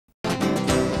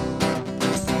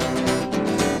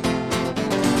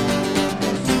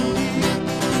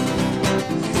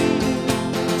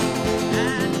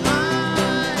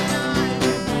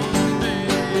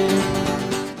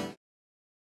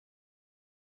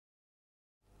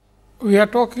We are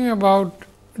talking about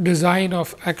design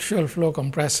of axial flow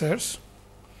compressors.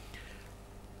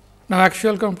 Now,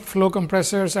 axial flow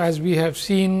compressors, as we have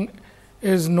seen,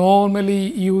 is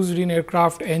normally used in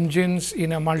aircraft engines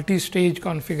in a multi-stage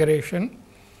configuration.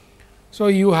 So,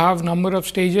 you have number of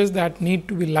stages that need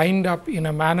to be lined up in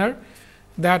a manner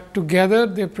that together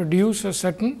they produce a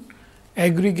certain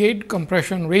aggregate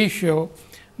compression ratio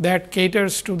that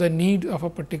caters to the need of a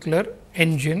particular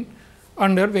engine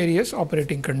under various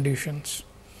operating conditions.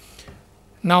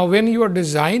 Now, when you are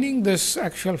designing this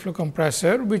axial flow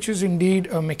compressor, which is indeed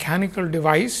a mechanical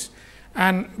device,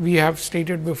 and we have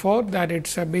stated before that it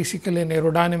is basically an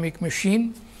aerodynamic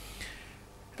machine.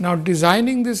 Now,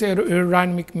 designing this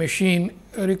aerodynamic machine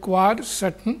requires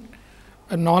certain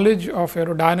knowledge of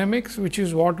aerodynamics, which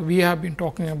is what we have been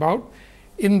talking about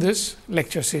in this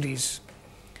lecture series.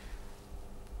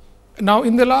 Now,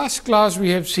 in the last class we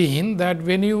have seen that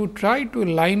when you try to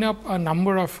line up a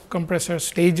number of compressor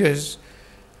stages,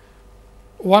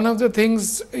 one of the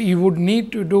things you would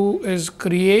need to do is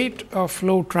create a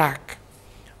flow track.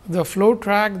 The flow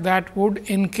track that would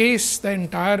encase the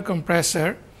entire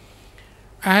compressor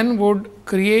and would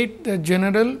create the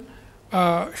general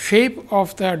shape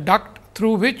of the duct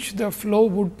through which the flow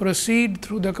would proceed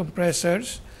through the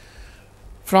compressors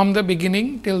from the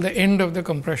beginning till the end of the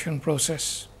compression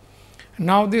process.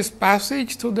 Now, this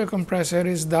passage through the compressor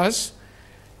is thus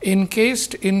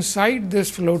encased inside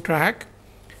this flow track,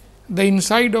 the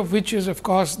inside of which is of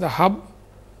course, the hub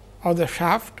or the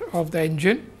shaft of the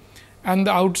engine, and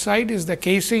the outside is the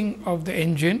casing of the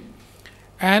engine,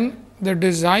 and the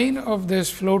design of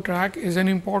this flow track is an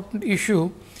important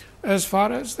issue as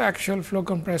far as the axial flow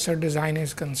compressor design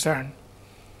is concerned.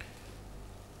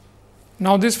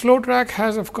 Now, this flow track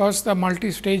has of course, the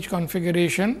multi-stage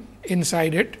configuration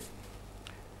inside it,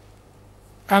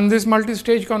 and this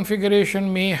multi-stage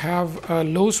configuration may have a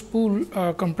low spool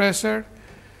compressor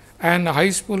and a high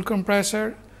spool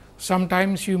compressor.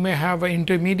 Sometimes you may have an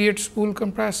intermediate spool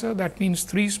compressor, that means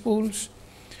 3 spools.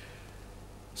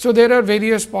 So, there are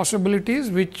various possibilities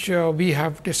which we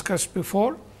have discussed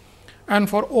before, and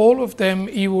for all of them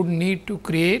you would need to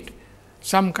create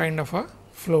some kind of a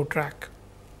flow track.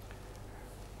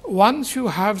 Once you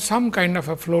have some kind of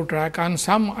a flow track and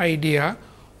some idea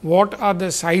what are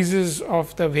the sizes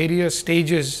of the various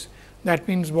stages, that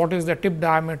means, what is the tip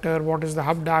diameter, what is the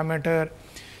hub diameter.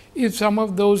 If some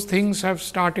of those things have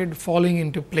started falling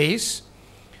into place,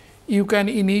 you can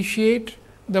initiate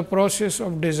the process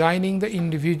of designing the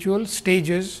individual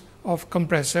stages of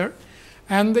compressor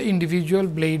and the individual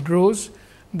blade rows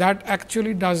that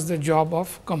actually does the job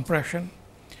of compression.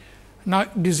 Now,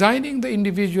 designing the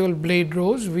individual blade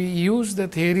rows, we use the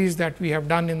theories that we have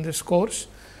done in this course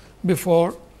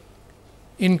before,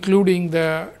 including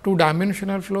the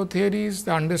 2-dimensional flow theories,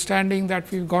 the understanding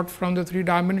that we got from the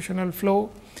 3-dimensional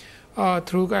flow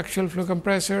through axial flow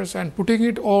compressors, and putting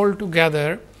it all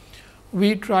together,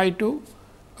 we try to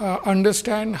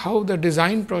understand how the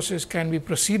design process can be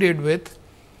proceeded with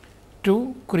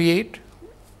to create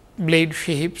blade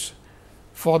shapes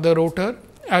for the rotor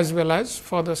as well as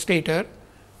for the stator,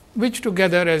 which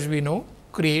together, as we know,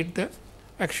 create the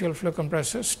axial flow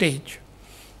compressor stage.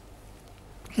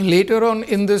 Later on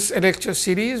in this lecture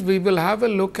series, we will have a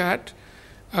look at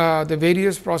the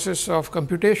various processes of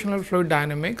computational fluid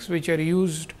dynamics, which are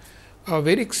used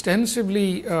very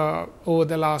extensively over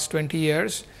the last 20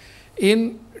 years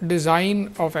in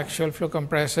design of axial flow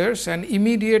compressors and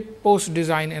immediate post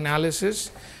design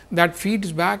analysis that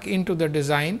feeds back into the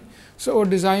design. So, a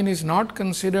design is not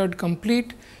considered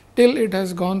complete till it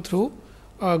has gone through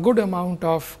a good amount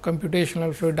of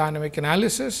computational fluid dynamic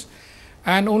analysis,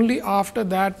 and only after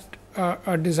that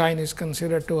a design is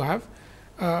considered to have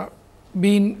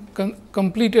been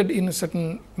completed in a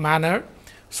certain manner,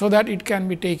 so that it can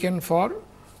be taken for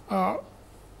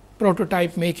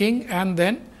prototype making and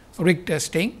then rig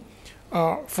testing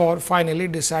for finally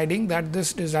deciding that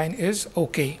this design is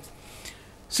okay.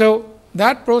 So,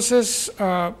 that process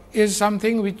is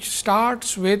something which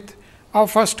starts with our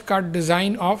first cut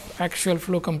design of axial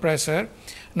flow compressor.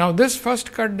 Now, this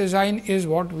first cut design is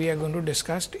what we are going to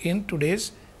discuss in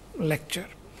today's lecture.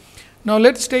 Now,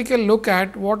 let us take a look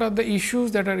at what are the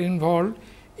issues that are involved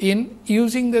in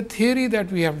using the theory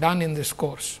that we have done in this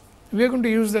course. We are going to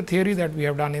use the theory that we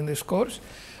have done in this course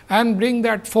and bring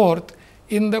that forth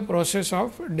in the process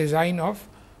of design of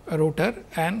a rotor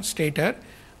and stator.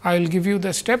 I will give you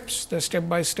the steps, the step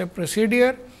by step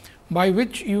procedure by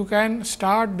which you can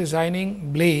start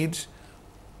designing blades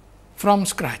from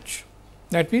scratch.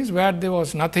 That means, where there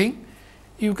was nothing,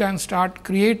 you can start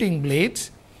creating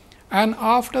blades, and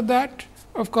after that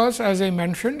Of course, as I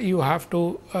mentioned, you have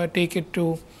to take it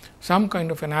to some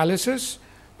kind of analysis,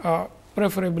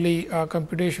 preferably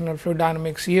computational fluid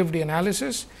dynamics CFD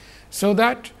analysis, so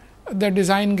that the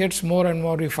design gets more and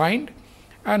more refined.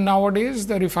 And nowadays,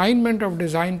 the refinement of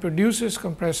design produces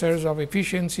compressors of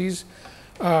efficiencies,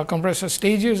 compressor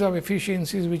stages of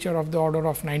efficiencies, which are of the order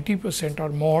of 90% or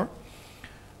more.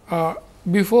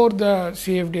 Before the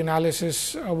CFD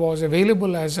analysis was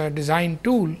available as a design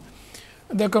tool,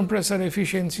 the compressor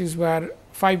efficiencies were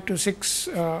 5 to 6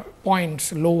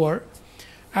 points lower,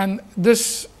 and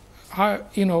this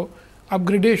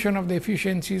upgradation of the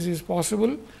efficiencies is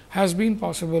possible, has been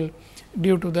possible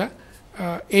due to the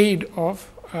aid of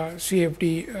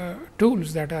CFD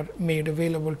tools that are made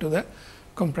available to the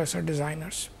compressor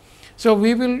designers. So,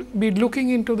 we will be looking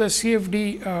into the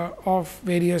CFD of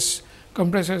various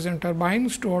compressors and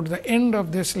turbines towards the end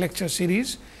of this lecture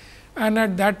series, and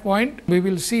at that point we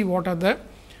will see what are the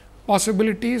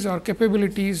possibilities or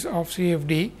capabilities of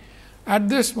CFD. At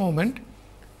this moment,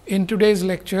 in today's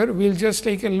lecture, we will just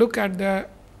take a look at the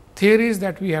theories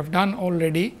that we have done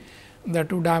already, the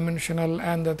 2-dimensional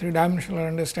and the 3-dimensional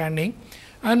understanding,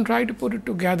 and try to put it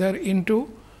together into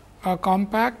a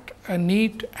compact, a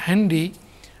neat, handy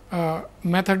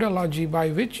methodology by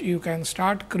which you can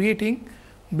start creating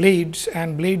blades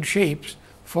and blade shapes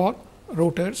for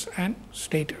rotors and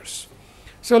stators.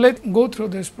 So, let us go through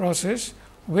this process,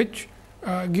 which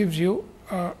gives you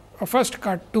a first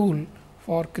cut tool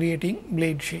for creating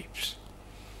blade shapes.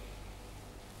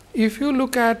 If you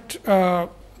look at a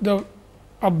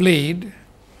blade,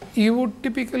 you would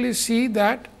typically see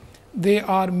that they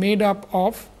are made up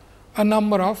of a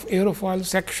number of aerofoil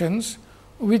sections,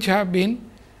 which have been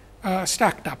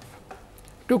stacked up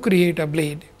to create a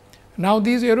blade. Now,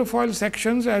 these aerofoil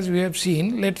sections, as we have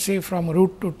seen, let us say from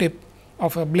root to tip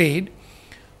of a blade,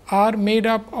 are made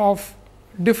up of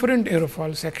different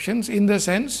aerofoil sections. In the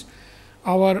sense,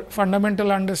 our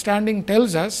fundamental understanding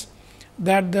tells us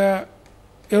that the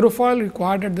aerofoil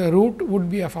required at the root would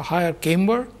be of a higher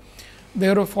camber, the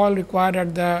aerofoil required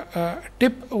at the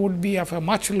tip would be of a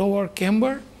much lower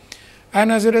camber,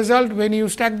 and as a result, when you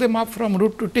stack them up from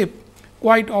root to tip,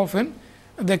 quite often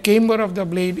the camber of the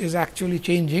blade is actually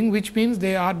changing, which means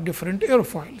they are different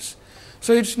aerofoils.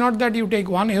 So, it is not that you take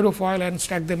one aerofoil and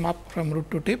stack them up from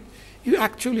root to tip, you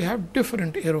actually have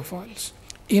different aerofoils.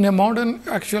 In a modern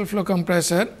axial flow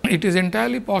compressor, it is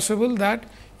entirely possible that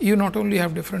you not only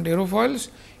have different aerofoils,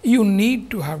 you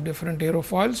need to have different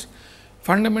aerofoils,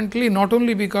 fundamentally not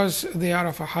only because they are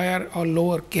of a higher or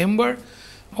lower camber,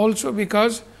 also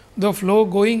because the flow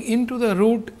going into the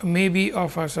root may be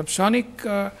of a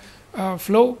subsonic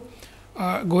flow,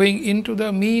 going into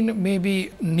the mean may be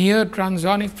near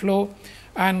transonic flow,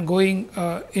 and going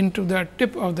into the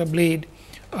tip of the blade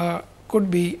could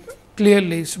be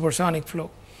clearly supersonic flow.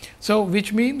 So,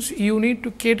 which means you need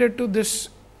to cater to this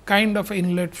kind of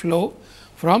inlet flow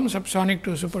from subsonic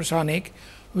to supersonic,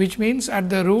 which means at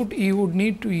the root you would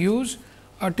need to use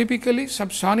a typically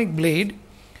subsonic blade.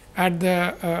 At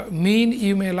the mean,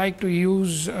 you may like to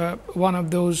use one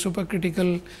of those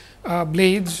supercritical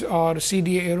blades or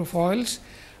CDA aerofoils,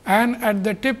 and at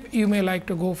the tip you may like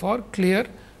to go for clear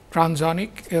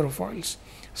transonic aerofoils.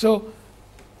 So,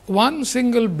 one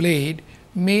single blade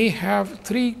may have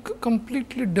 3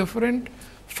 completely different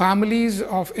families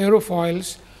of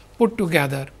aerofoils put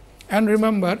together, and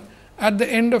remember, at the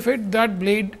end of it, that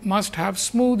blade must have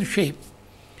smooth shape.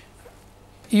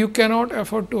 You cannot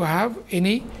afford to have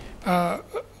any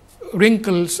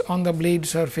wrinkles on the blade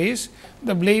surface.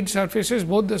 The blade surfaces,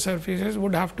 both the surfaces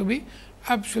would have to be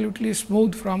absolutely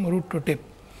smooth from root to tip.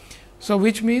 So,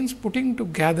 which means putting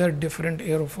together different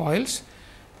aerofoils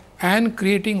and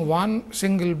creating one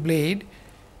single blade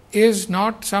is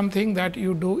not something that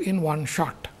you do in one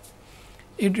shot.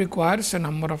 It requires a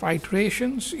number of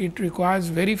iterations, it requires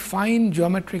very fine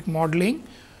geometric modeling,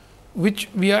 which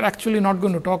we are actually not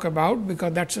going to talk about,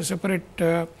 because that is a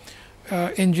separate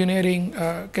engineering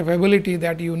capability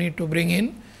that you need to bring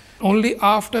in. Only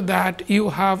after that you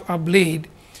have a blade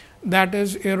that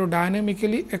is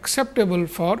aerodynamically acceptable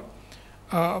for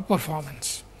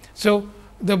performance. So,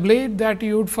 the blade that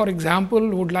you would, for example,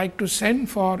 would like to send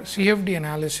for CFD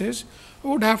analysis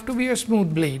would have to be a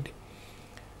smooth blade,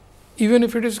 even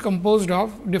if it is composed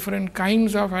of different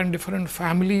kinds of and different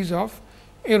families of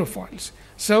aerofoils.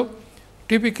 So,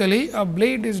 typically a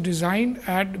blade is designed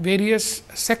at various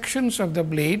sections of the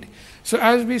blade. So,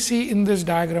 as we see in this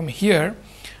diagram here,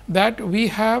 that we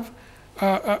have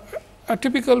a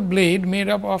typical blade made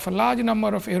up of a large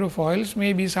number of aerofoils,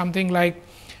 maybe something like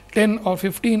 10 or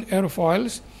 15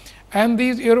 aerofoils, and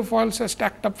these aerofoils are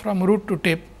stacked up from root to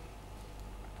tip.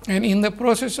 And in the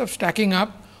process of stacking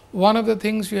up, one of the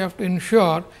things you have to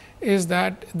ensure is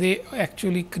that they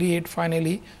actually create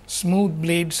finally smooth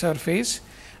blade surface.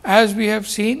 As we have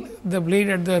seen, the blade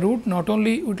at the root, not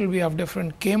only it will be of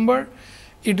different camber,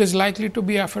 it is likely to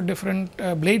be of a different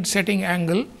blade setting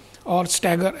angle or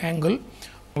stagger angle,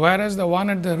 whereas the one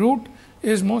at the root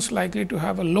is most likely to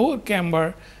have a lower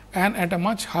camber and at a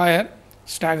much higher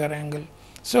stagger angle.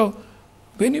 So,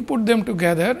 when you put them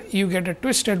together, you get a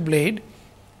twisted blade,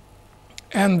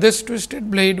 and this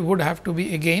twisted blade would have to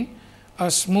be again a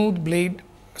smooth blade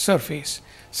surface.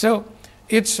 So,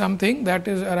 it is something that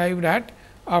is arrived at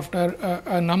after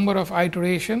a number of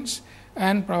iterations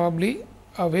and probably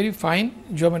a very fine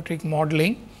geometric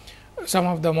modeling. Some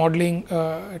of the modeling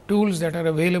tools that are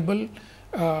available,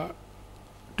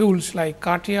 tools like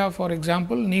CATIA for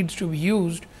example, needs to be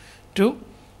used to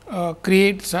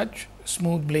create such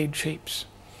smooth blade shapes.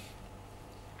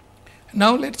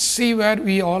 Now, let us see where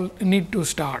we all need to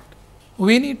start.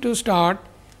 We need to start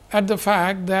at the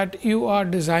fact that you are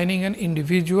designing an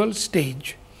individual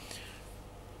stage.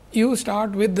 You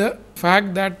start with the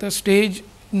fact that the stage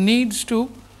needs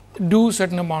to do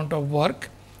certain amount of work.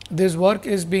 This work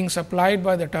is being supplied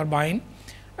by the turbine,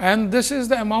 and this is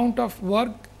the amount of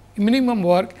work, minimum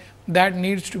work that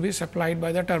needs to be supplied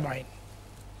by the turbine.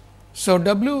 So,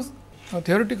 W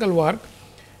theoretical work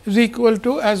is equal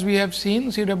to, as we have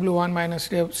seen, C W 1 minus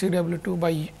C W 2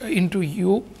 by into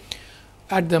U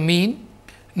at the mean.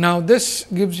 Now, this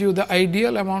gives you the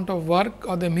ideal amount of work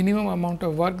or the minimum amount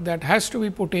of work that has to be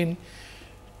put in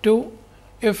to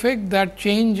effect that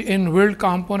change in wheel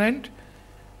component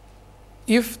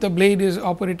if the blade is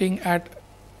operating at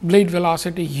blade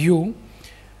velocity u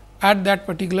at that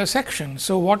particular section.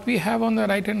 So, what we have on the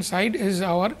right hand side is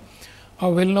our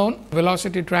well known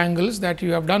velocity triangles that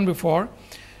you have done before,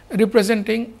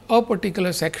 representing a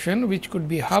particular section which could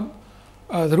be hub,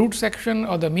 the root section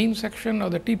or the mean section or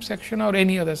the tip section or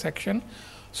any other section.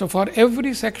 So, for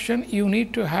every section you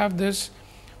need to have this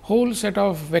whole set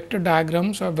of vector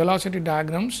diagrams or velocity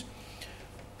diagrams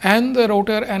and the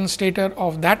rotor and stator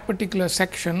of that particular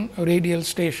section radial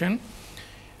station,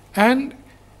 and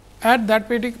at that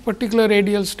particular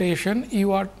radial station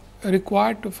you are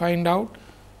required to find out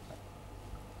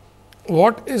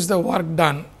what is the work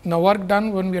done. Now, work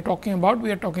done when we are talking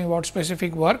about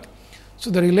specific work. So,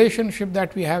 the relationship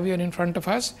that we have here in front of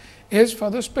us is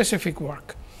for the specific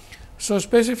work. So,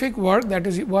 specific work, that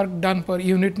is work done per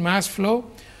unit mass flow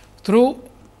through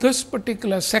this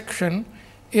particular section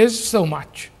is so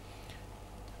much.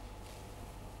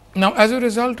 Now, as a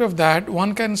result of that,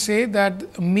 one can say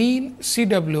that mean C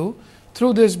w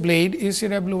through this blade is C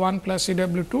w 1 plus C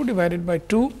w 2 divided by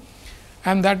 2,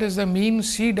 and that is the mean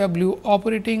C w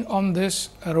operating on this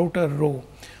rotor row,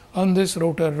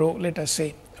 let us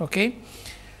say. Okay.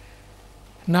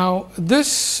 Now,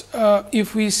 this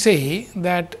if we say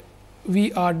that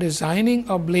we are designing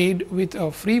a blade with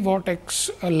a free vortex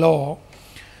law.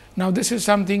 Now, this is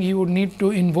something you would need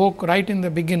to invoke right in the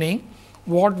beginning,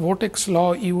 what vortex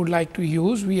law you would like to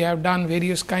use. We have done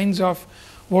various kinds of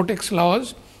vortex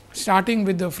laws, starting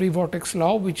with the free vortex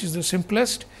law, which is the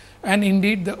simplest and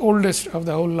indeed the oldest of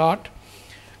the whole lot.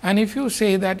 And if you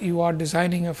say that you are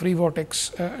designing a free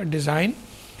vortex design,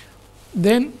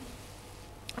 then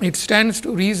it stands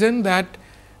to reason that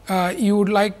you would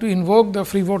like to invoke the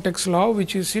free vortex law,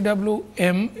 which is C w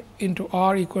m into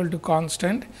r equal to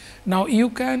constant. Now, you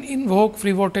can invoke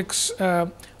free vortex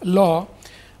law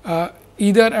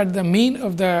either at the mean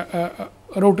of the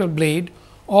rotor blade,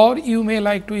 or you may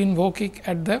like to invoke it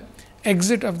at the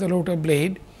exit of the rotor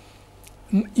blade.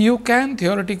 You can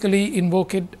theoretically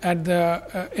invoke it at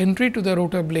the entry to the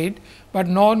rotor blade, but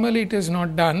normally it is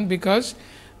not done, because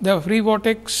the free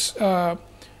vortex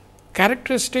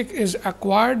characteristic is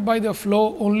acquired by the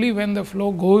flow only when the flow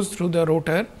goes through the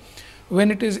rotor. When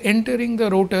it is entering the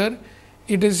rotor,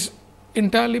 it is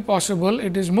entirely possible,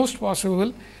 it is most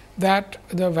possible that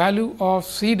the value of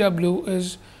C w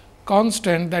is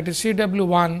constant, that is C w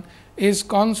 1 is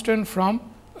constant from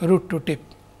root to tip.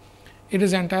 It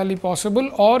is entirely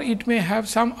possible, or it may have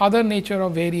some other nature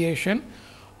of variation,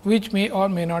 which may or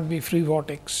may not be free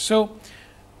vortex. So,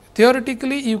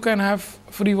 theoretically you can have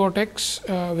free vortex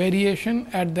variation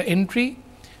at the entry,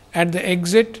 at the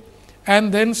exit,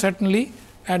 and then certainly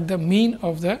at the mean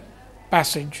of the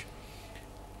passage.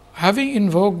 Having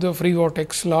invoked the free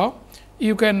vortex law,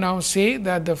 you can now say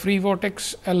that the free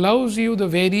vortex allows you the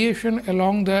variation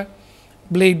along the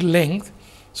blade length.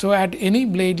 So, at any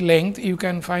blade length you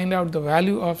can find out the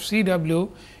value of C w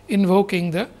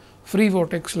invoking the free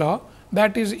vortex law.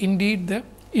 That is indeed the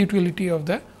utility of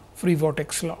the free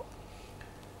vortex law.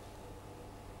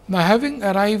 Now, having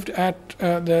arrived at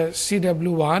the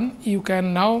CW1, you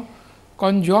can now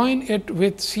conjoin it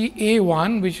with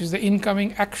CA1, which is the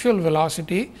incoming actual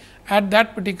velocity at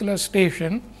that particular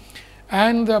station,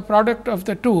 and the product of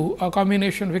the two, a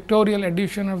combination vectorial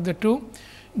addition of the two,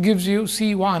 gives you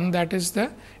C1, that is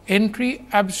the entry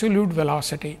absolute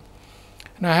velocity.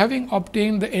 Now, having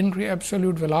obtained the entry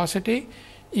absolute velocity,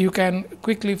 you can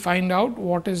quickly find out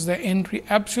what is the entry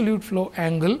absolute flow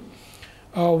angle,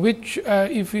 which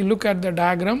if we look at the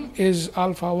diagram is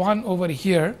alpha 1 over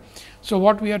here. So,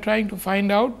 what we are trying to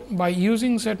find out by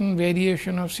using certain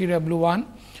variation of CW1,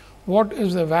 what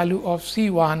is the value of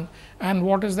C1 and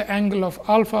what is the angle of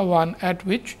alpha 1 at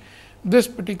which this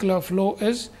particular flow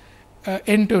is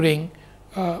entering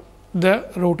the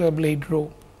rotor blade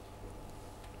row.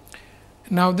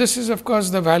 Now, this is of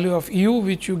course, the value of u,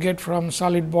 which you get from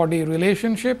solid body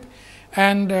relationship,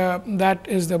 and that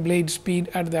is the blade speed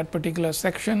at that particular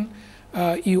section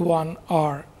u1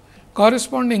 r.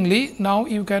 Correspondingly, now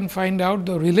you can find out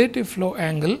the relative flow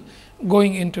angle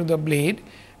going into the blade,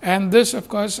 and this of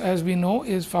course, as we know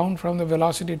is found from the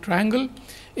velocity triangle.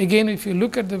 Again, if you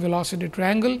look at the velocity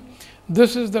triangle,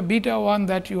 this is the beta 1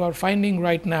 that you are finding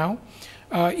right now.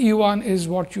 E1 is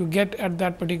what you get at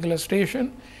that particular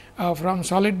station. From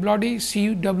solid body,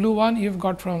 CW1 you have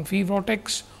got from free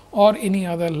vortex or any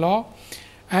other law,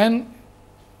 and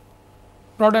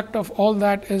product of all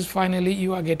that is finally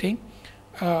you are getting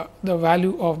the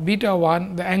value of beta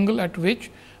 1, the angle at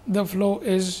which the flow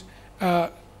is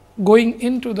going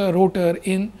into the rotor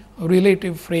in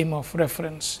relative frame of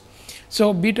reference.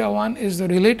 So, beta 1 is the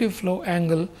relative flow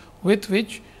angle with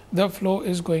which the flow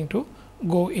is going to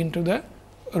go into the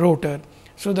rotor.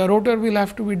 So, the rotor will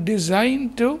have to be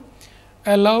designed to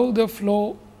allow the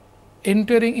flow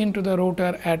entering into the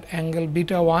rotor at angle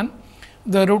beta 1.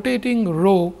 The rotating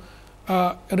row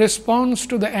responds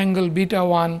to the angle beta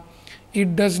 1,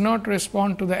 it does not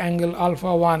respond to the angle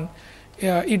alpha 1,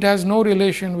 it has no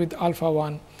relation with alpha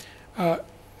 1.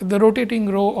 The rotating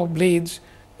row of blades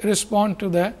respond to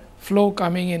the flow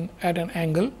coming in at an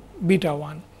angle beta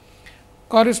 1.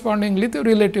 Correspondingly, the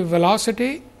relative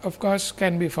velocity of course,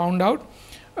 can be found out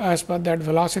as per that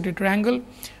velocity triangle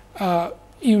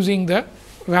using the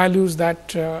values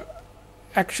that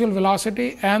actual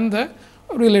velocity and the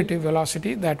relative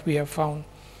velocity that we have found.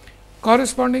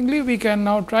 Correspondingly, we can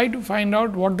now try to find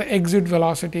out what the exit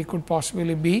velocity could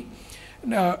possibly be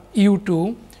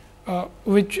u2,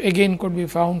 which again could be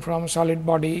found from solid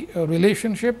body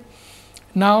relationship.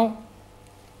 Now,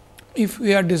 if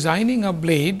we are designing a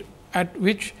blade at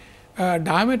which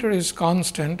diameter is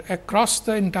constant across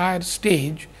the entire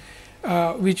stage,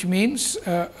 which means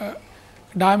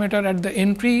diameter at the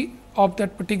entry of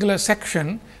that particular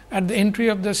section at the entry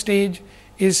of the stage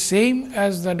is same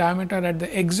as the diameter at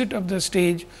the exit of the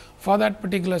stage for that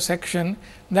particular section.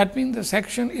 That means, the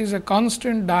section is a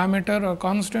constant diameter or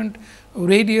constant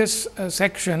radius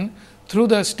section through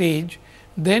the stage.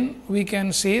 Then we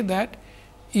can say that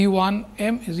E1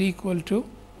 m is equal to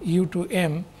U2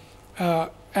 m,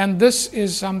 and this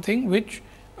is something which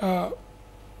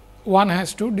one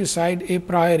has to decide a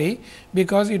priori,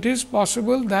 because it is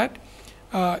possible that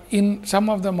in some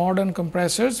of the modern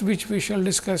compressors, which we shall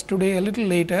discuss today a little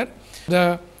later,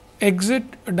 the exit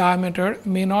diameter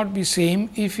may not be same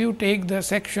if you take the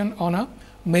section on a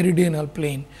meridional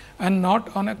plane and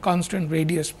not on a constant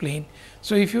radius plane.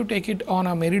 So, if you take it on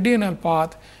a meridional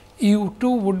path,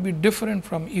 U2 would be different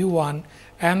from U1,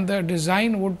 and the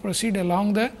design would proceed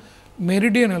along the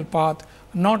meridional path,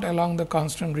 not along the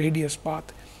constant radius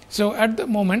path. So, at the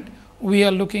moment we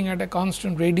are looking at a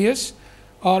constant radius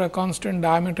or a constant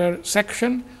diameter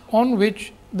section on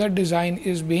which the design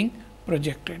is being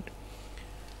projected.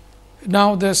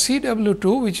 Now, the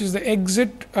CW2, which is the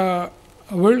exit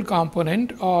whirl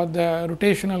component or the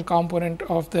rotational component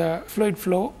of the fluid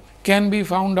flow, can be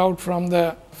found out from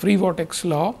the free vortex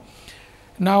law.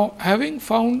 Now, having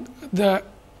found the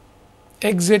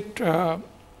exit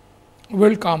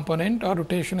whirl component or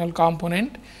rotational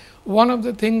component, one of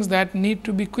the things that need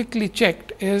to be quickly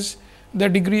checked is the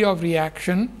degree of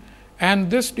reaction, and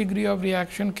this degree of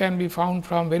reaction can be found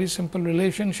from very simple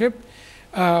relationship.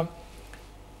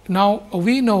 Now,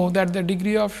 we know that the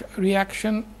degree of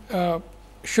reaction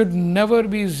should never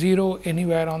be 0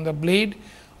 anywhere on the blade,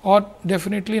 or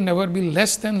definitely never be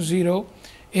less than 0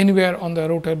 anywhere on the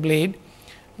rotor blade.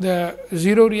 The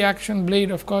 0 reaction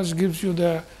blade of course, gives you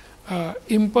the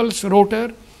impulse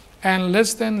rotor, and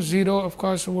less than 0 of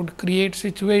course, would create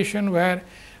situation where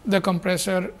the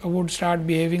compressor would start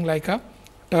behaving like a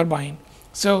turbine.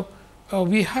 So,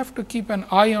 we have to keep an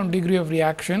eye on degree of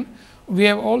reaction. We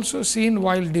have also seen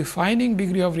while defining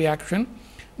degree of reaction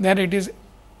that it is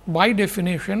by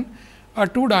definition a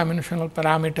two-dimensional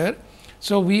parameter.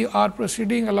 So, we are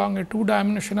proceeding along a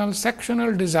two-dimensional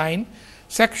sectional design,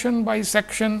 section by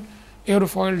section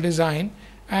aerofoil design,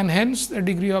 and hence the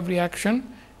degree of reaction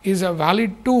is a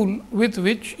valid tool with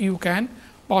which you can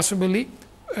possibly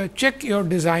check your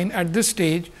design at this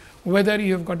stage, whether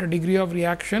you have got a degree of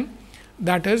reaction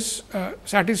that is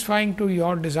satisfying to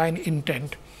your design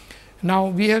intent. Now,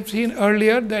 we have seen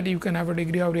earlier that you can have a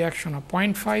degree of reaction of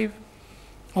 0.5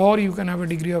 or you can have a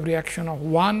degree of reaction of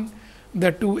 1,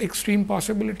 the two extreme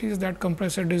possibilities that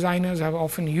compressor designers have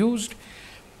often used.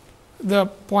 The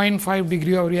 0.5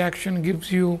 degree of reaction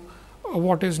gives you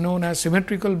what is known as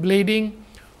symmetrical blading.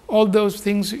 All those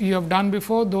things you have done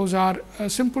before, those are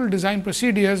simple design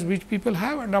procedures which people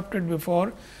have adopted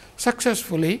before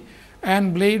successfully,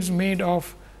 and blades made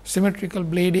of symmetrical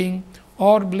blading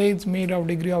or blades made of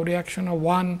degree of reaction of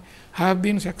 1 have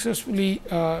been successfully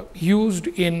used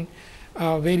in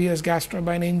various gas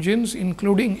turbine engines,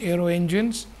 including aero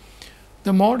engines.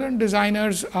 The modern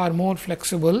designers are more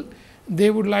flexible.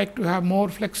 They would like to have more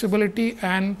flexibility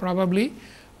and probably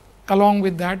along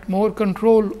with that more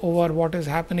control over what is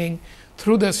happening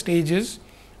through the stages.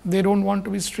 They do not want to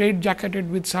be straight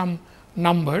jacketed with some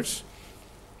numbers.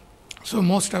 So,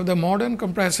 most of the modern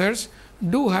compressors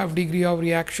do have degree of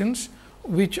reactions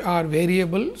which are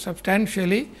variable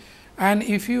substantially, and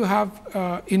if you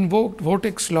have invoked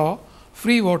vortex law,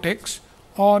 free vortex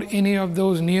or any of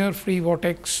those near free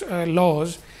vortex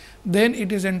laws, then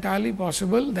it is entirely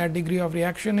possible that degree of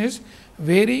reaction is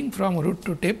varying from root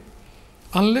to tip.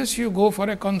 Unless you go for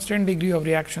a constant degree of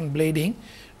reaction blading,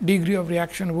 degree of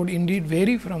reaction would indeed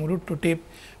vary from root to tip,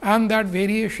 and that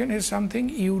variation is something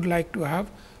you would like to have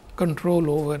control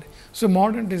over. So,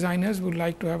 modern designers would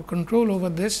like to have control over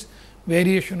this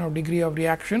variation of degree of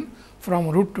reaction from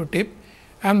root to tip,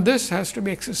 and this has to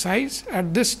be exercised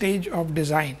at this stage of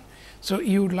design. So,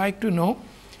 you would like to know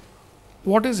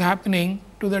what is happening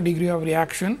to the degree of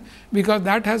reaction, because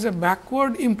that has a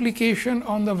backward implication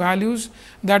on the values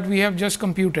that we have just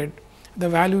computed, the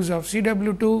values of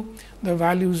CW2, the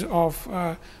values of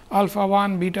alpha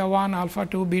 1, beta 1, alpha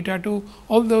 2, beta 2,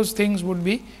 all those things would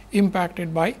be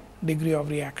impacted by degree of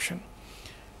reaction.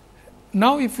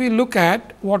 Now, if we look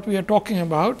at what we are talking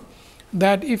about,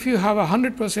 that if you have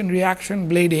 100% reaction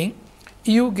blading,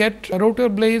 you get rotor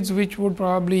blades which would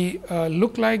probably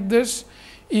look like this.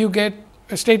 You get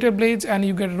stator blades and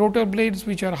you get rotor blades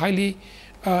which are highly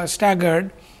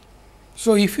staggered.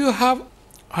 So, if you have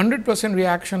 100%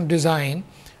 reaction design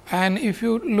and if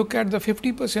you look at the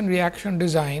 50% reaction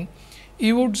design,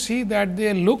 you would see that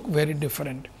they look very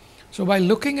different. So, by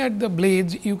looking at the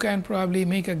blades, you can probably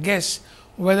make a guess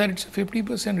whether it is a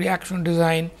 50% reaction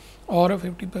design or a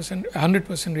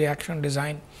 100% reaction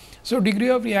design. So, degree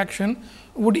of reaction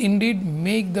would indeed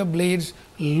make the blades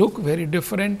look very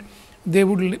different. They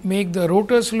would make the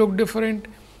rotors look different.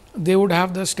 They would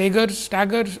have the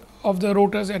staggers of the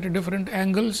rotors at different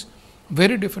angles,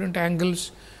 very different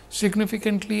angles,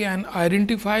 significantly and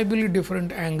identifiably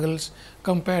different angles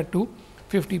compared to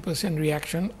 50%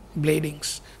 reaction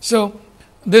bladings. So,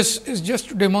 this is just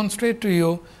to demonstrate to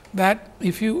you that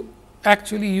if you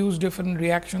actually use different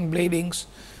reaction bladings,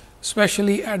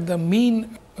 especially at the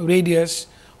mean radius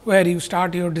where you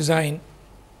start your design,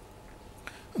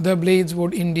 the blades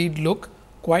would indeed look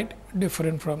quite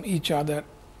different from each other.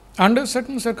 Under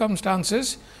certain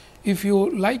circumstances, if you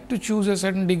like to choose a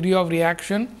certain degree of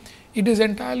reaction, it is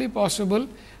entirely possible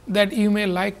that you may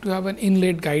like to have an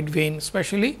inlaid guide vane,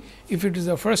 especially if it is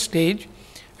the first stage,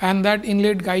 and that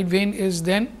inlaid guide vane is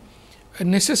then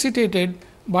necessitated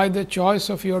by the choice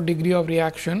of your degree of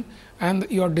reaction and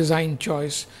your design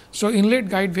choice. So, inlaid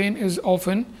guide vane is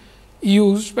often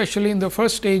used, especially in the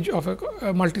first stage of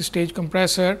a multi-stage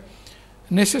compressor,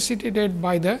 necessitated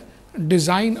by the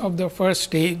design of the first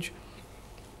stage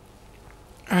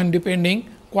and depending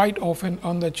quite often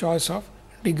on the choice of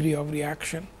degree of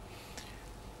reaction.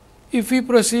 If we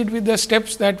proceed with the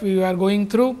steps that we are going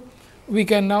through, we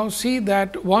can now see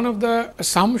that one of the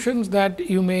assumptions that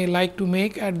you may like to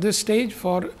make at this stage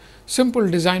for simple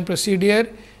design procedure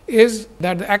is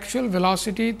that the actual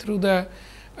velocity through the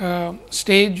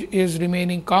stage is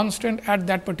remaining constant at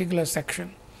that particular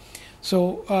section.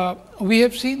 So, we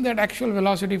have seen that actual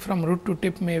velocity from root to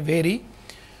tip may vary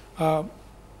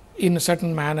in a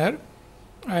certain manner,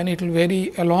 and it will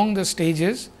vary along the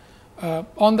stages.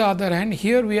 On the other hand,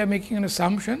 here we are making an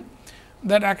assumption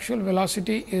that actual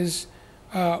velocity is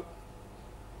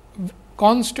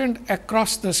constant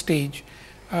across the stage.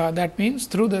 That means,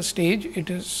 through the stage it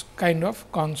is kind of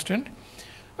constant.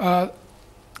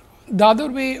 The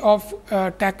other way of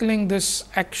tackling this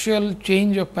actual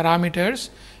change of parameters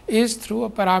is through a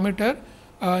parameter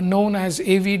known as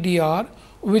AVDR,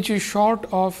 which is short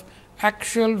of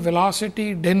axial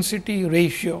velocity density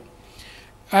ratio.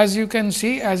 As you can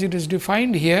see, as it is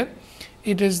defined here,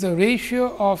 it is the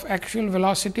ratio of axial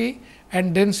velocity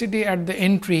and density at the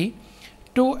entry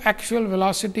to actual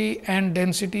velocity and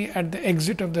density at the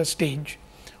exit of the stage,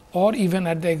 or even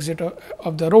at the exit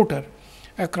of the rotor,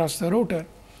 across the rotor.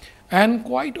 And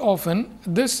quite often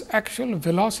this actual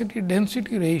velocity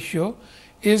density ratio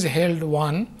is held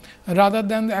 1 rather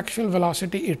than the actual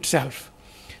velocity itself.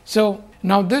 So,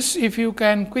 now this, if you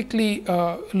can quickly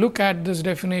look at this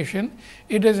definition,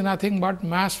 it is nothing but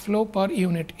mass flow per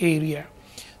unit area.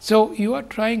 So, you are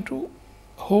trying to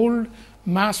hold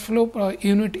mass flow per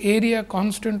unit area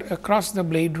constant across the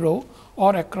blade row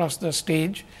or across the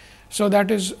stage. So,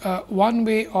 that is one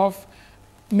way of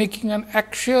making an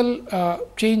actual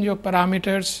change of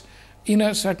parameters in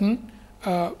a certain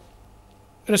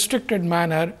restricted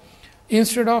manner,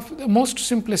 instead of the most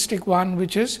simplistic one,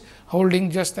 which is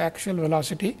holding just the actual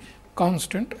velocity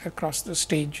constant across the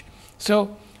stage.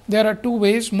 So, there are two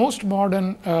ways. Most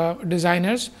modern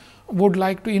designers would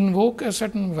like to invoke a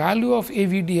certain value of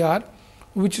AVDR,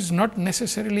 which is not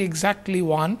necessarily exactly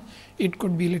 1. It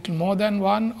could be little more than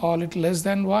 1 or little less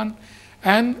than 1,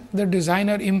 and the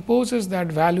designer imposes that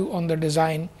value on the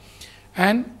design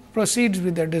and proceeds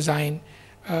with the design,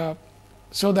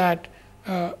 so that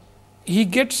he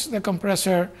gets the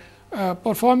compressor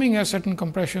performing a certain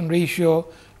compression ratio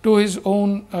to his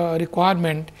own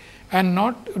requirement, and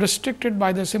not restricted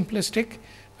by the simplistic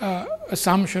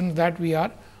assumptions that we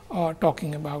are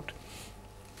talking about.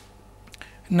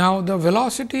 Now, the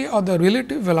velocity or the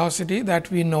relative velocity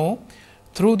that we know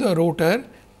through the rotor,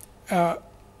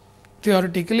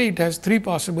 theoretically it has three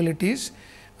possibilities.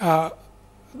 The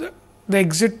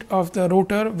exit of the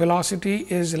rotor velocity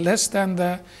is less than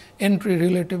the entry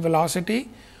relative velocity,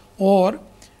 or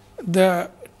the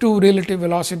two relative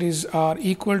velocities are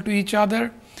equal to each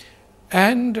other,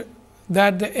 and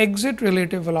that the exit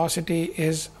relative velocity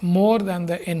is more than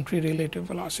the entry relative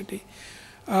velocity.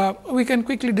 We can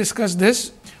quickly discuss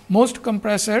this. Most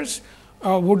compressors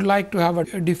would like to have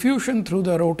a diffusion through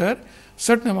the rotor,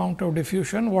 certain amount of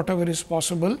diffusion, whatever is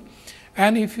possible,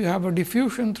 and if you have a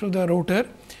diffusion through the rotor,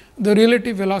 the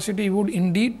relative velocity would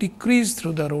indeed decrease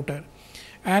through the rotor,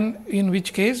 and in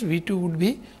which case V 2 would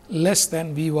be less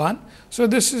than V 1. So,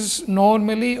 this is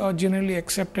normally or generally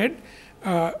accepted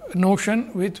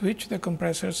notion with which the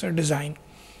compressors are designed.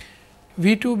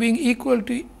 V 2 being equal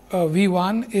to V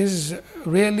 1 is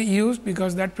rarely used,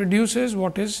 because that produces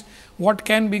what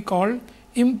can be called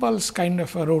impulse kind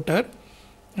of a rotor.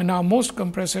 And now, most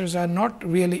compressors are not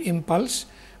really impulse.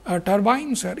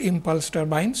 Turbines are impulse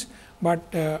turbines,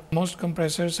 but most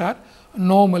compressors are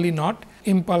normally not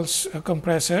impulse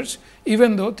compressors,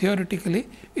 even though theoretically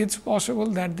it is possible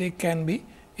that they can be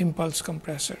impulse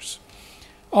compressors.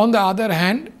 On the other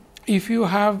hand, if you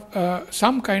have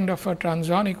some kind of a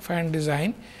transonic fan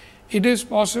design, it is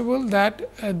possible that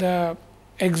the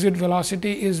exit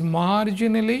velocity is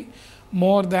marginally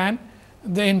more than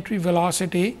the entry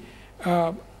velocity,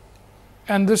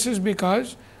 and this is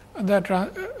because a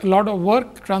lot of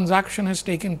work transaction has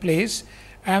taken place,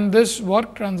 and this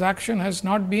work transaction has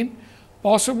not been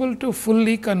possible to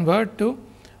fully convert to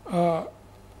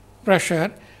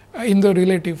pressure in the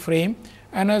relative frame,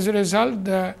 and as a result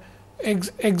the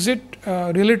exit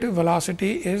relative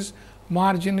velocity is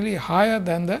marginally higher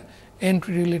than the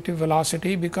entry relative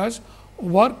velocity, because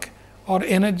work or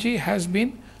energy has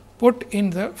been put in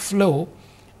the flow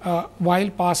while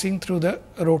passing through the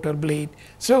rotor blade.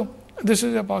 So, this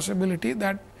is a possibility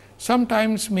that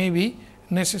sometimes may be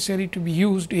necessary to be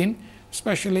used in,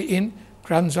 especially in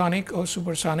transonic or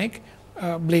supersonic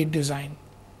blade design.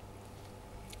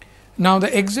 Now,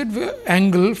 the exit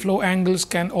angle, flow angles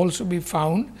can also be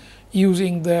found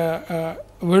using the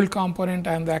world component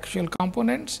and the axial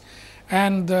components,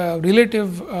 and the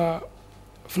relative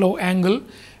flow angle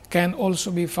can also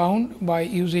be found by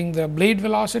using the blade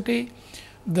velocity,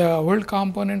 the world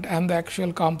component and the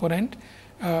axial component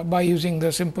by using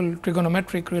the simple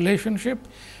trigonometric relationship.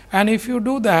 And if you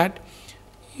do that,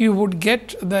 you would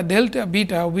get the delta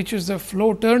beta, which is the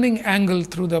flow turning angle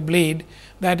through the blade,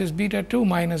 that is beta 2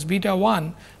 minus beta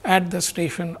 1 at the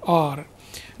station R.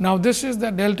 Now, this is the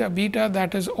delta beta,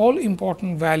 that is all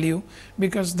important value,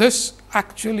 because this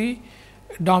actually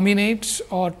dominates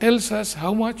or tells us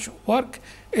how much work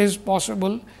is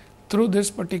possible through this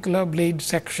particular blade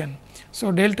section.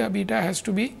 So, delta beta has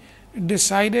to be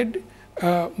decided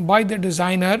by the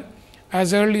designer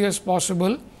as early as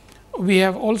possible. We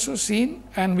have also seen,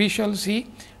 and we shall see,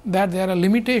 that there are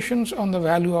limitations on the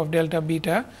value of delta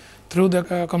beta. through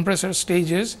the compressor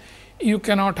stages, you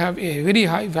cannot have a very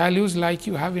high values like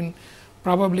you have in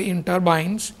probably in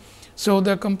turbines. So,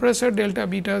 the compressor delta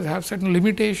betas have certain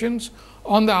limitations.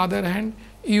 On the other hand,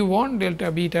 you want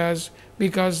delta betas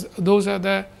because those are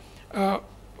the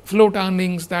flow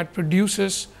turnings that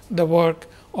produces the work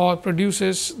or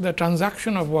produces the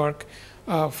transaction of work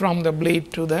from the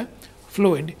blade to the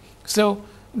fluid. So,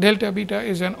 delta beta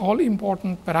is an all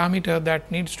important parameter that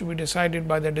needs to be decided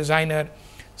by the designer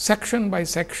section by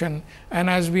section, and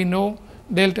as we know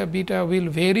delta beta will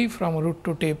vary from root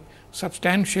to tip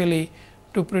substantially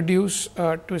to produce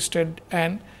a twisted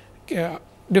and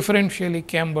differentially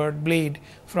cambered blade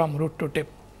from root to tip.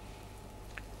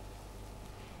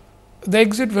 The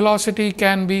exit velocity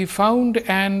can be found,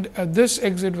 and this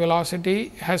exit velocity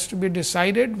has to be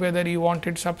decided whether you want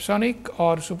it subsonic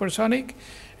or supersonic,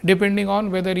 depending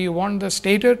on whether you want the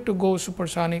stator to go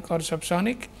supersonic or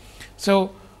subsonic.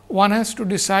 So, one has to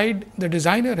decide, the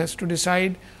designer has to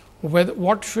decide whether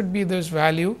what should be this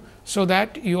value. So,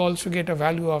 that you also get a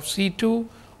value of C 2,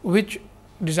 which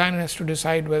designer has to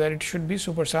decide whether it should be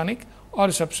supersonic or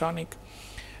subsonic.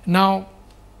 Now,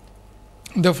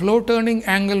 the flow turning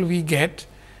angle we get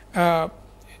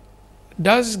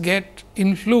does get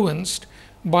influenced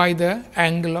by the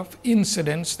angle of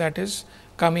incidence that is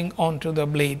coming onto the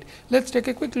blade. Let us take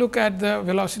a quick look at the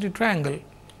velocity triangle.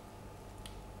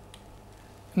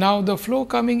 Now, the flow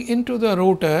coming into the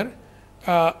rotor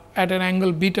at an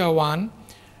angle beta 1,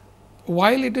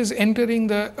 while it is entering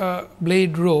the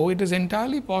blade row, it is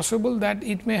entirely possible that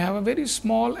it may have a very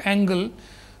small angle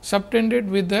subtended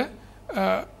with the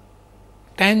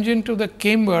tangent to the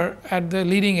camber at the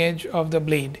leading edge of the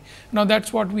blade. Now, that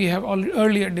is what we have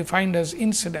earlier defined as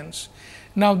incidence.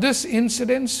 Now, this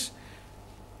incidence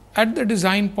at the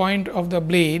design point of the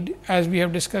blade, as we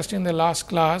have discussed in the last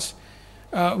class,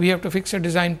 we have to fix a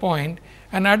design point,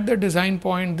 and at the design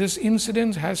point this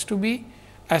incidence has to be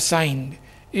assigned.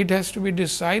 It has to be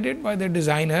decided by the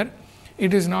designer.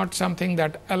 It is not something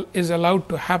that is allowed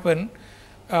to happen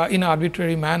in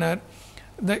arbitrary manner.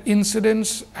 The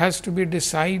incidence has to be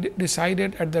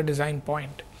decided at the design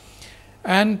point,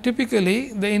 and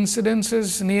typically the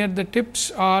incidences near the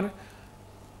tips are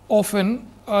often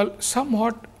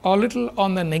somewhat a little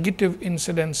on the negative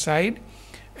incidence side,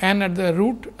 and at the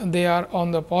root they are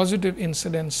on the positive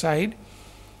incidence side.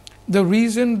 The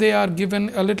reason they are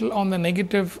given a little on the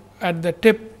negative at the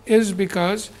tip is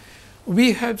because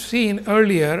we have seen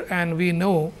earlier, and we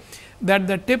know that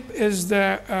the tip is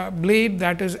the blade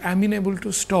that is amenable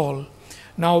to stall.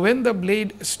 Now, when the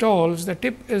blade stalls, the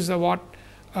tip is the what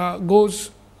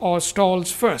goes or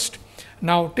stalls first.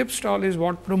 Now, tip stall is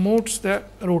what promotes the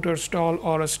rotor stall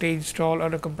or a stage stall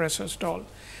or a compressor stall.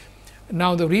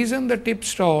 Now, the reason the tip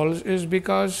stalls is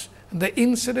because the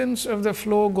incidence of the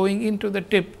flow going into the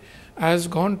tip has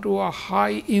gone to a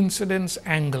high incidence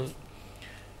angle.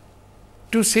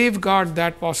 To safeguard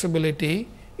that possibility,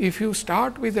 if you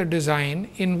start with a design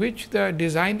in which the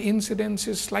design incidence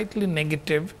is slightly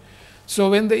negative. So,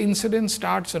 when the incidence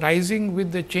starts rising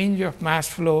with the change of mass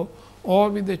flow or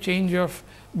with the change of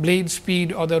blade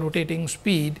speed or the rotating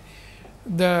speed,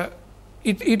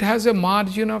 it has a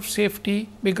margin of safety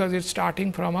because it is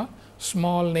starting from a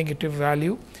small negative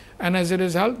value, and as a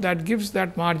result that gives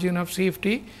that margin of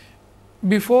safety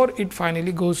before it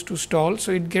finally goes to stall.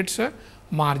 So, it gets a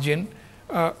margin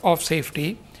of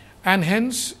safety, and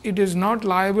hence it is not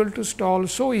liable to stall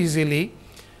so easily,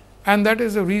 and that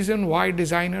is the reason why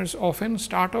designers often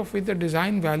start off with a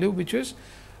design value which is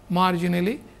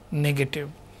marginally negative.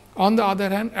 On the other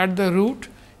hand, at the root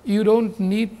you do not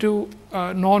need to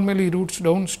normally roots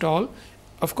do not stall.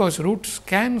 Of course, roots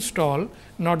can stall,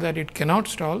 not that it cannot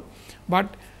stall,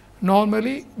 but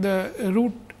normally the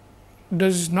root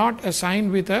does not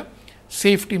assign with a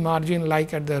safety margin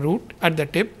like at the root at the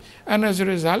tip, and as a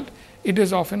result it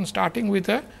is often starting with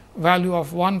a value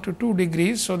of 1 to 2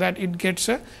 degrees. So, that it gets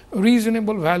a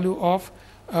reasonable value of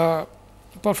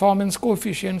performance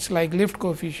coefficients like lift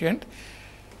coefficient.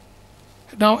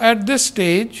 Now, at this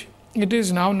stage it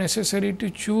is now necessary to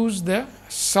choose the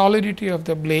solidity of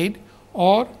the blade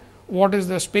or what is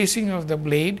the spacing of the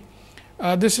blade.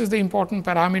 This is the important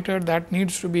parameter that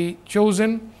needs to be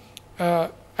chosen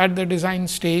at the design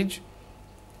stage.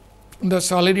 The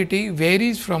solidity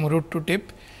varies from root to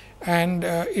tip, and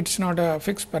it is not a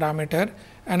fixed parameter,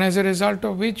 and as a result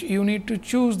of which you need to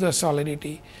choose the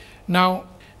solidity. Now,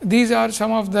 these are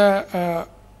some of the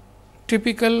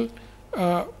typical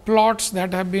plots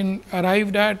that have been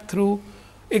arrived at through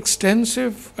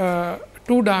extensive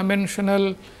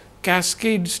 2-dimensional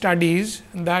cascade studies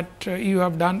that you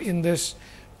have done in this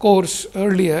course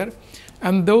earlier.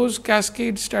 and those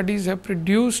cascade studies have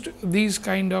produced these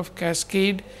kind of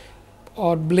cascade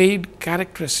or blade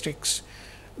characteristics.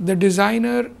 The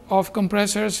designer of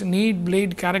compressors need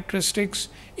blade characteristics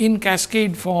in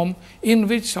cascade form, in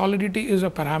which solidity is a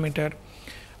parameter.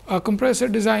 A compressor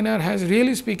designer has,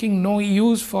 really speaking, no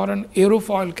use for an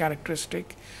aerofoil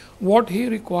characteristic. What he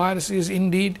requires is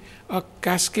indeed a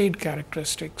cascade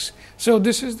characteristics. So,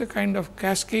 this is the kind of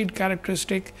cascade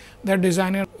characteristic that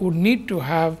designer would need to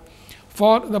have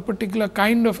for the particular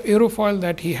kind of aerofoil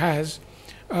that he has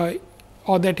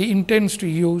or that he intends to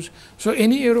use. So,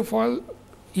 any aerofoil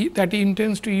that he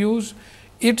intends to use,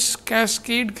 its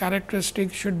cascade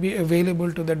characteristics should be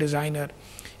available to the designer.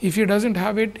 If he does not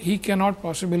have it, he cannot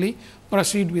possibly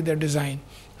proceed with the design.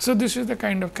 So, this is the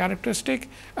kind of characteristic,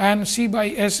 and C by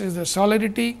S is the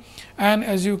solidity, and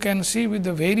as you can see with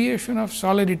the variation of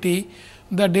solidity,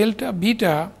 the delta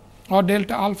beta or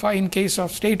delta alpha in case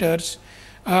of stators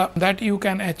that you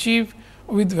can achieve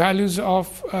with values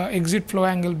of exit flow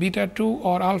angle beta 2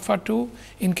 or alpha 2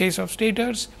 in case of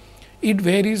stators, it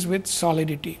varies with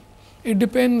solidity. It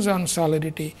depends on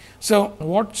solidity. So,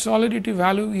 what solidity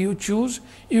value you choose?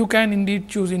 You can indeed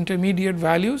choose intermediate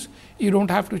values. You do not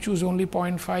have to choose only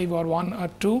 0.5 or 1 or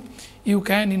 2. You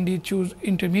can indeed choose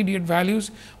intermediate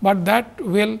values, but that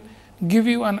will give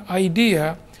you an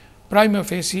idea, prima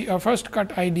facie, a first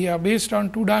cut idea based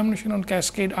on two dimensional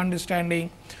cascade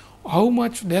understanding, how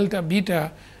much delta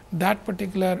beta that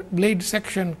particular blade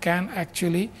section can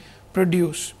actually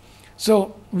produce.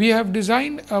 So, we have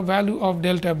designed a value of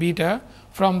delta beta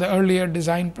from the earlier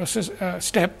design process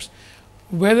steps.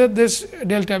 Whether this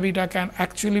delta beta can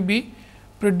actually be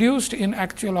produced in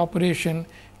actual operation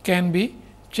can be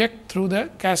checked through the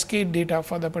cascade data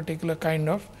for the particular kind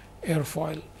of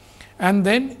airfoil, and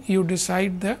then you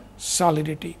decide the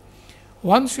solidity.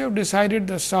 Once you have decided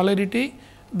the solidity,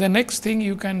 the next thing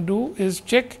you can do is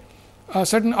check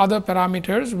certain other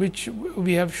parameters, which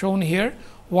we have shown here.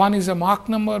 One is a Mach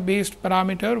number based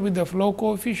parameter with the flow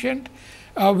coefficient,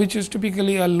 which is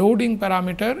typically a loading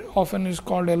parameter, often is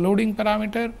called a loading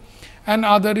parameter, and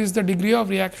other is the degree of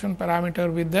reaction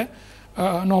parameter with the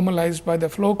normalized by the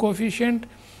flow coefficient,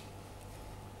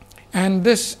 and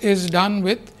this is done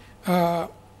with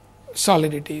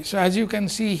solidity. So, as you can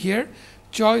see here,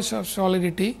 choice of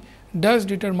solidity does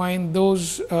determine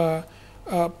those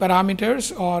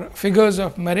parameters or figures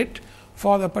of merit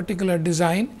for the particular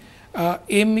design.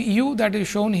 mu that is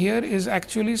shown here is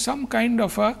actually some kind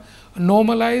of a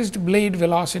normalized blade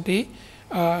velocity,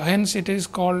 hence it is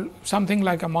called something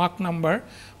like a Mach number,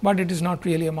 but it is not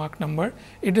really a Mach number.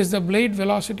 It is the blade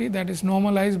velocity that is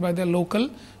normalized by the local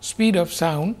speed of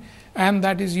sound, and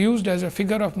that is used as a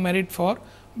figure of merit for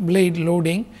blade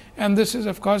loading, and this is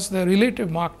of course, the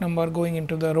relative Mach number going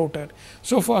into the rotor.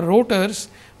 So, for rotors,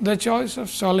 the choice of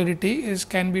solidity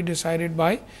can be decided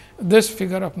by this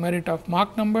figure of merit of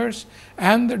Mach numbers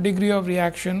and the degree of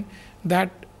reaction that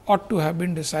ought to have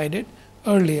been decided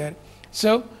earlier.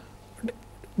 So,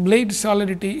 blade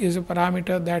solidity is a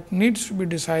parameter that needs to be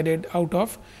decided out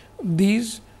of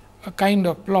these kind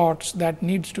of plots that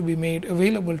needs to be made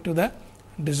available to the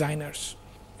designers.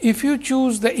 If you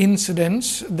choose the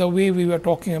incidence the way we were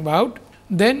talking about,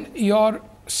 then your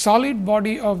solid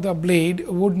body of the blade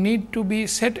would need to be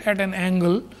set at an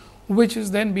angle, which is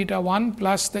then beta 1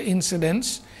 plus the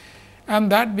incidence,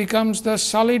 and that becomes the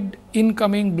solid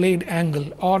incoming blade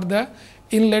angle or the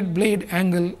inlet blade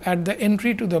angle at the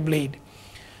entry to the blade.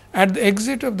 At the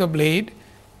exit of the blade,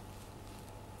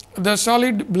 the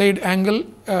solid blade angle,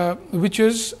 which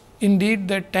is indeed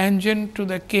the tangent to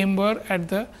the camber at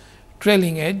the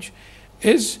trailing edge,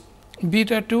 is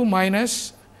beta 2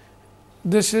 minus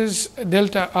this is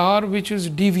delta r, which is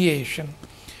deviation.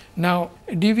 Now,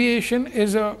 deviation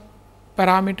is a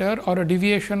parameter or a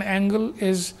deviation angle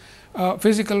is a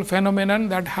physical phenomenon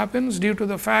that happens due to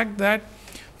the fact that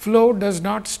flow does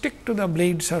not stick to the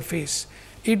blade surface.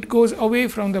 It goes away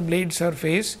from the blade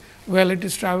surface while it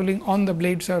is traveling on the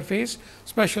blade surface,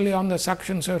 especially on the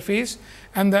suction surface,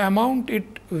 and the amount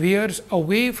it veers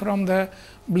away from the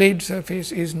blade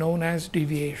surface is known as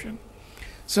deviation.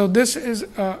 So, this is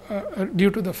due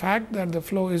to the fact that the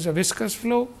flow is a viscous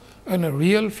flow and a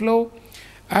real flow,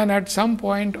 and at some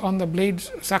point on the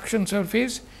blade's suction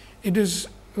surface, it is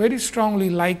very strongly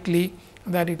likely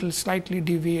that it will slightly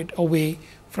deviate away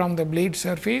from the blade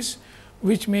surface,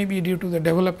 which may be due to the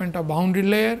development of boundary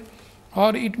layer,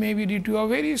 or it may be due to a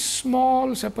very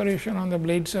small separation on the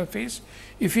blade surface.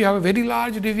 If you have a very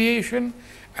large deviation,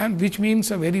 and which means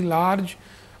a very large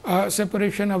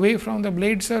separation away from the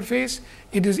blade surface,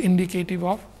 it is indicative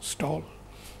of stall.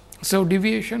 So,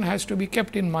 deviation has to be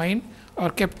kept in mind or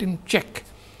kept in check.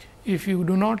 if you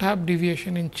do not have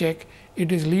deviation in check,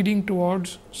 it is leading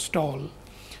towards stall.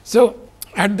 So,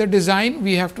 at the design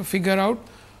we have to figure out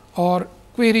or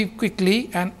query quickly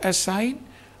and assign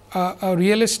a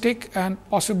realistic and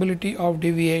possibility of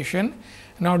deviation.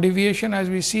 Now, deviation as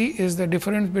we see is the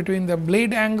difference between the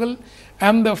blade angle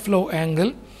and the flow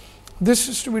angle. This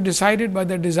is to be decided by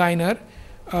the designer,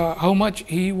 how much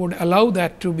he would allow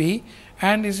that to be,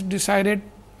 and is decided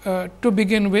to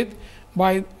begin with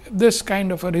by this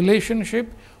kind of a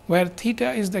relationship, where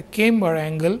theta is the camber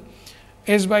angle,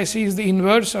 S by C is the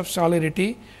inverse of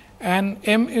solidity, and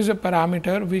m is a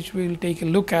parameter which we will take a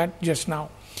look at just now.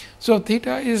 So,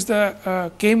 theta is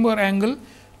the camber angle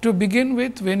to begin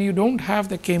with when you do not have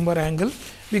the camber angle,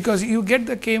 because you get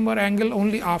the camber angle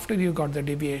only after you got the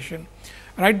deviation.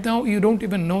 Right now, you do not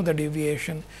even know the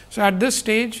deviation. So, at this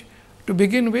stage to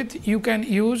begin with, you can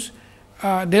use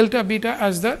delta beta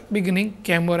as the beginning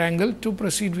camber angle to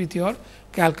proceed with your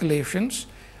calculations.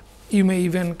 You may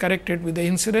even correct it with the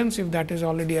incidence if that is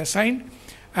already assigned,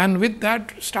 and with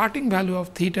that starting value of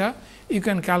theta, you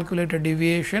can calculate a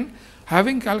deviation.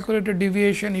 Having calculated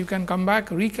deviation, you can come back,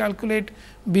 recalculate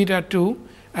beta 2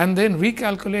 and then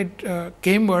recalculate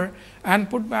camber and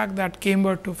put back that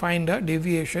camber to find a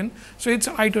deviation. So, it is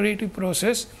an iterative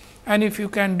process, and if you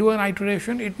can do an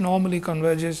iteration, it normally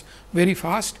converges very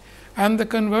fast, and the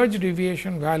converged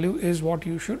deviation value is what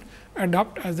you should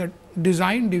adopt as the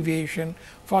design deviation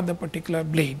for the particular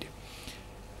blade.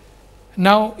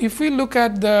 Now, if we look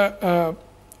at the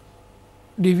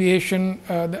deviation,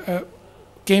 the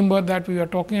camber that we are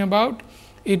talking about,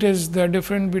 it is the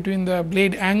difference between the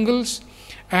blade angles,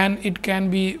 and it can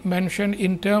be mentioned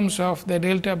in terms of the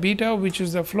delta beta, which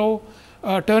is the flow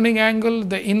turning angle,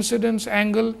 the incidence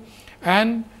angle,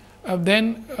 and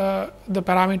then the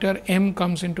parameter m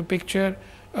comes into picture,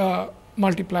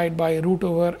 multiplied by root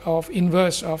over of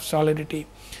inverse of solidity.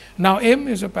 Now, m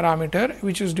is a parameter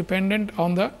which is dependent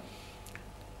on the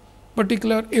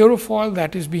particular aerofoil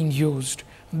that is being used.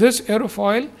 This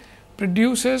aerofoil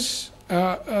produces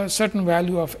a certain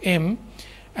value of m,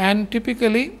 and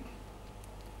typically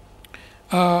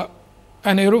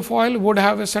an aerofoil would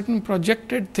have a certain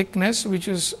projected thickness, which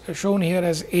is shown here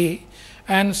as A,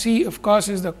 and C of course,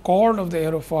 is the chord of the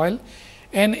aerofoil,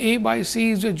 and A by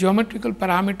C is a geometrical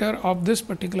parameter of this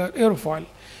particular aerofoil.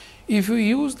 If you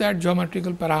use that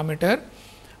geometrical parameter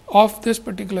of this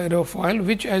particular aerofoil,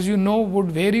 which as you know would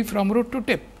vary from root to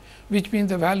tip, which means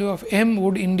the value of m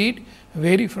would indeed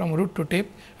vary from root to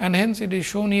tip, and hence it is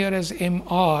shown here as m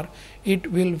r.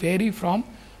 It will vary from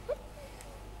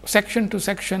section to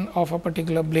section of a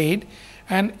particular blade,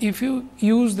 and if you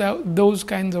use those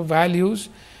kinds of values,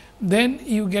 then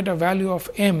you get a value of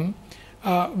m.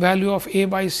 Value of A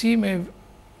by C may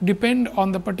depend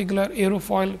on the particular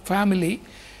aerofoil family,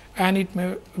 and it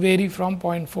may vary from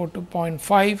 0.4 to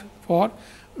 0.5 for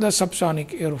the subsonic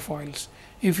aerofoils.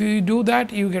 If you do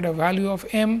that, you get a value of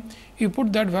m, you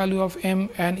put that value of m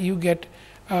and you get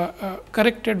a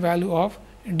corrected value of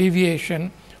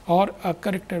deviation or a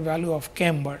corrected value of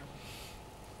camber.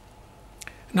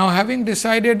 Now, having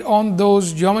decided on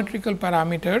those geometrical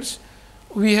parameters,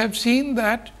 we have seen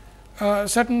that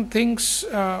certain things,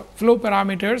 flow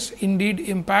parameters indeed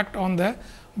impact on the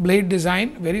blade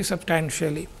design very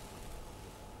substantially.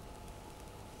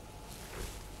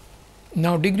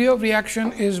 Now, degree of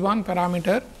reaction is one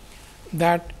parameter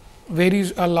that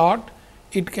varies a lot.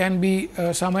 It can be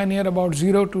somewhere near about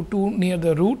 0 to 2 near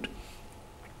the root,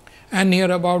 and near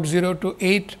about 0 to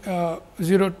 8,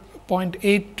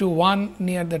 0.8 to 1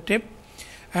 near the tip,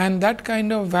 and that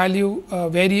kind of value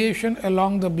variation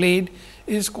along the blade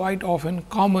is quite often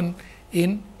common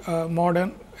in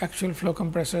modern axial flow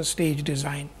compressor stage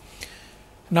design.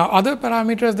 Now, other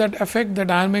parameters that affect the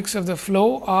dynamics of the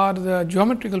flow are the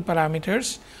geometrical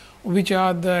parameters, which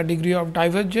are the degree of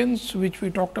divergence, which we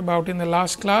talked about in the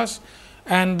last class,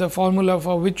 and the formula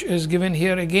for which is given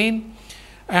here again,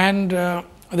 and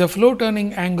the flow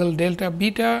turning angle delta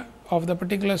beta of the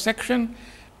particular section,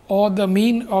 or the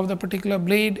mean of the particular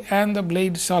blade, and the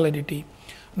blade solidity.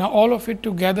 Now, all of it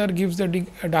together gives the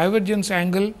divergence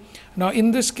angle. Now,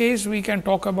 in this case, we can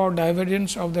talk about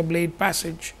divergence of the blade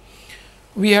passage.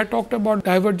 We had talked about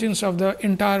divergence of the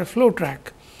entire flow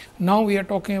track. Now, we are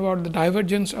talking about the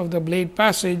divergence of the blade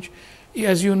passage.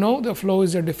 As you know, the flow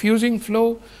is a diffusing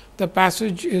flow. The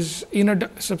passage is in a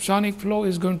subsonic flow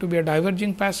is going to be a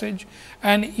diverging passage,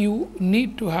 and you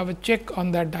need to have a check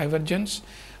on that divergence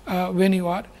when you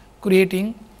are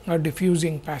creating a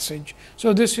diffusing passage.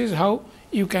 So, this is how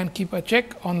you can keep a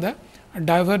check on the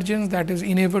divergence that is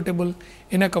inevitable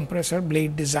in a compressor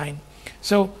blade design.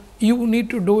 So, you need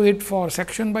to do it for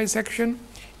section by section,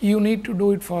 You need to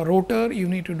do it for rotor, you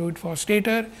need to do it for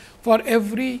stator. For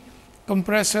every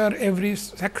compressor, every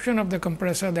section of the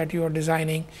compressor that you are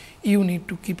designing, you need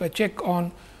to keep a check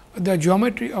on the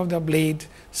geometry of the blade,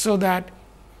 so that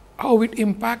how it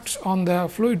impacts on the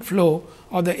fluid flow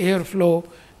or the air flow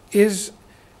is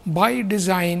by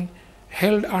design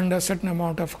held under certain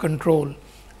amount of control.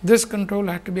 This control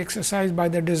has to be exercised by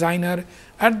the designer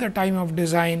at the time of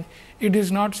design. It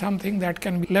is not something that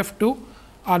can be left to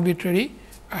arbitrary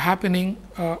happening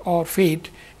or fate.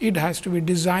 It has to be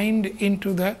designed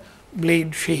into the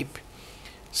blade shape.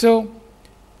 So,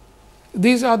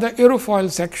 these are the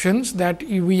aerofoil sections that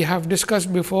we have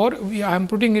discussed before. I am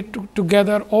putting it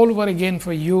together all over again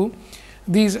for you.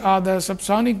 These are the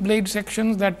subsonic blade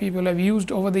sections that people have used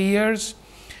over the years.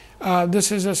 This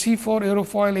is a C4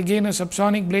 aerofoil, again a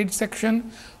subsonic blade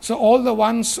section. So, all the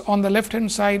ones on the left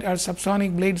hand side are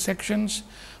subsonic blade sections.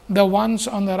 The ones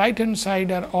on the right hand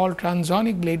side are all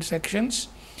transonic blade sections.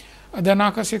 The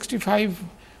NACA 65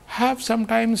 have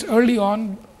sometimes early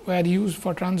on were used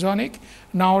for transonic.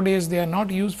 Nowadays, they are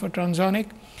not used for transonic.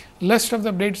 Rest of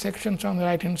the blade sections on the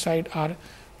right hand side are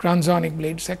transonic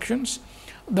blade sections.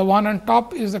 The one on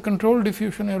top is the controlled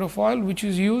diffusion aerofoil, which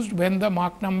is used when the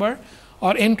Mach number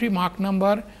or entry Mach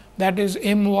number, that is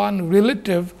M1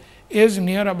 relative, is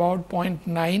near about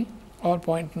 0.9 or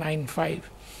 0.95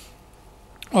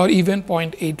 or even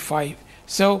 0.85.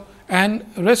 So, and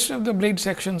rest of the blade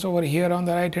sections over here on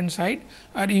the right hand side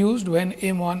are used when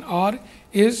M1R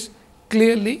is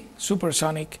clearly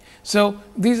supersonic. So,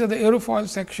 these are the aerofoil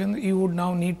sections you would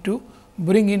now need to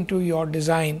bring into your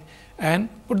design and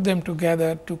put them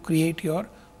together to create your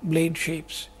blade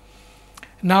shapes.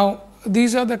 Now,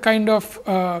 these are the kind of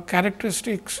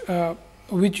characteristics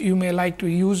which you may like to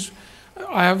use.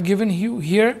 I have given you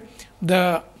here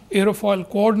the aerofoil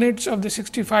coordinates of the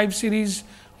 65 series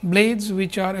blades,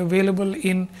 which are available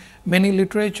in many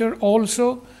literature,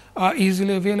 also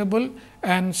easily available.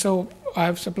 And so, I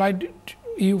have supplied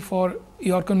you for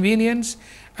your convenience,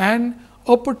 and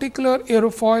a particular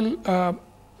aerofoil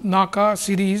NACA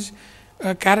series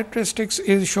characteristics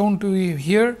is shown to you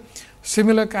here.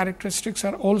 Similar characteristics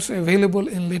are also available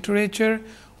in literature,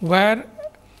 where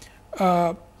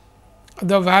the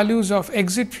values of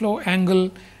exit flow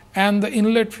angle and the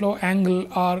inlet flow angle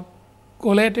are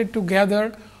collated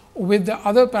together with the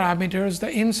other parameters,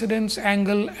 the incidence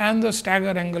angle and the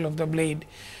stagger angle of the blade.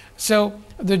 So,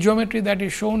 the geometry that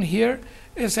is shown here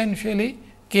essentially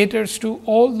caters to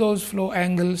all those flow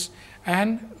angles,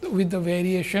 and with the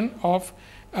variation of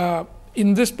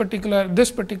in this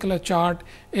particular chart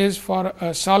is for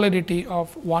a solidity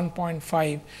of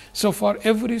 1.5. So, for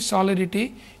every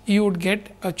solidity you would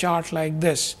get a chart like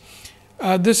this.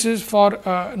 This is for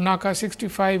NACA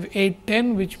 65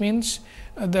 810, which means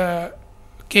the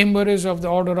camber is of the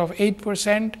order of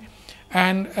 8%,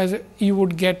 and as you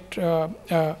would get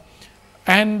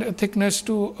and thickness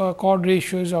to chord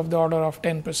ratios of the order of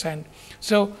 10%.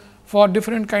 So, for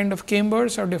different kind of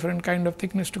cambers or different kind of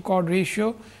thickness to chord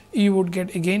ratio, you would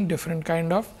get again different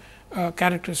kind of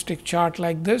characteristic chart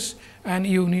like this, and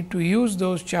you need to use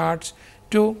those charts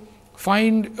to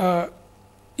find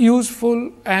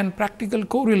useful and practical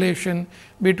correlation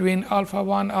between alpha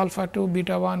 1, alpha 2,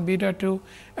 beta 1, beta 2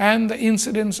 and the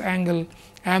incidence angle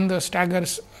and the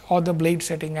staggers or the blade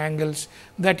setting angles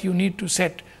that you need to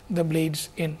set the blades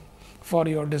in for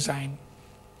your design.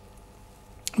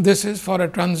 This is for a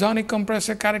transonic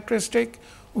compressor characteristic,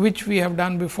 which we have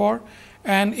done before,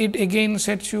 and it again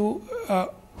sets you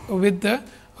with the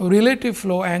relative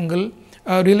flow angle,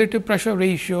 relative pressure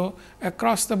ratio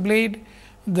across the blade,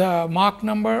 the Mach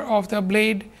number of the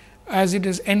blade as it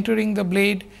is entering the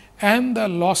blade, and the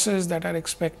losses that are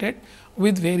expected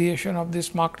with variation of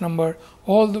this Mach number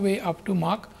all the way up to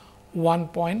Mach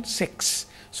 1.6.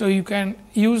 So, you can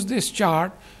use this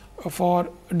chart for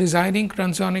designing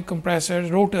transonic compressors,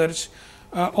 rotors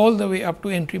all the way up to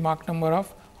entry Mach number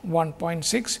of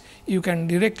 1.6. You can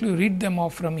directly read them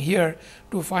off from here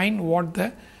to find what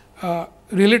the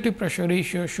relative pressure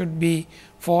ratio should be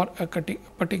for a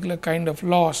particular kind of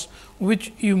loss,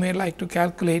 which you may like to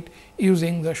calculate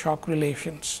using the shock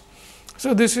relations.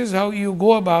 So, this is how you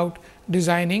go about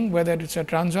designing, whether it is a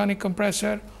transonic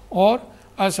compressor or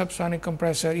a subsonic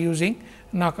compressor using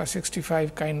NACA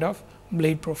 65 kind of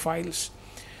blade profiles.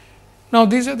 Now,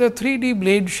 these are the 3D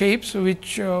blade shapes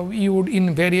which you would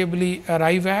invariably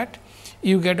arrive at.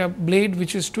 You get a blade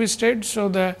which is twisted. So,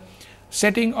 the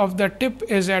setting of the tip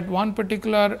is at one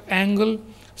particular angle,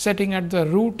 setting at the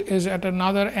root is at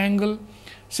another angle,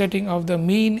 setting of the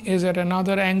mean is at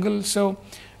another angle. So,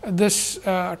 this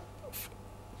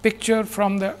picture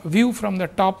from the view from the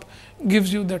top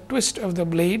gives you the twist of the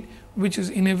blade which is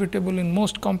inevitable in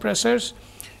most compressors.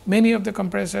 Many of the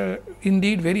compressors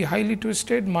indeed very highly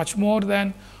twisted, much more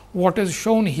than what is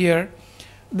shown here.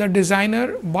 The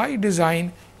designer by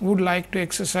design would like to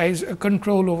exercise a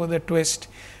control over the twist,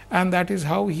 and that is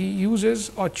how he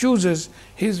uses or chooses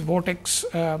his vortex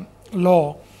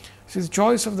law. So, his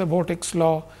choice of the vortex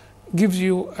law gives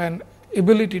you an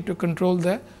ability to control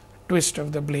the twist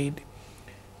of the blade.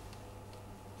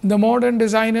 The modern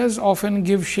designers often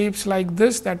give shapes like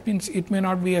this. That means, it may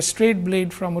not be a straight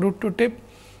blade from root to tip.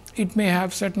 It may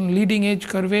have certain leading edge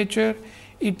curvature.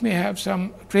 It may have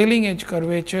some trailing edge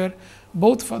curvature,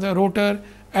 both for the rotor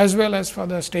as well as for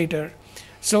the stator.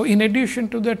 So, in addition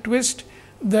to the twist,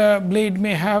 the blade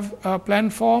may have a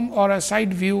planform or a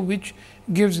side view, which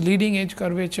gives leading edge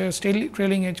curvature,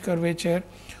 trailing edge curvature,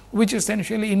 which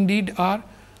essentially indeed are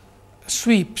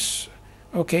sweeps.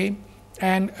 Okay.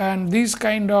 And these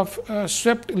kind of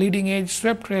swept leading edge,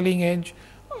 swept trailing edge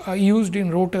used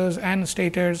in rotors and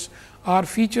stators are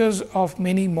features of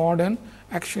many modern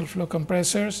axial flow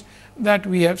compressors that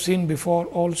we have seen before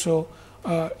also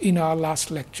in our last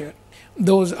lecture.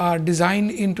 Those are designed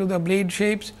into the blade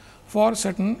shapes for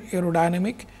certain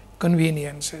aerodynamic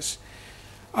conveniences.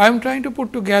 I am trying to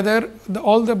put together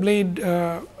all the blade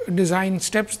design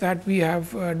steps that we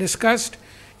have discussed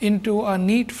into a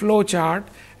neat flow chart,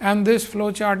 and this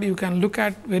flow chart you can look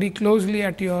at very closely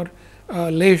at your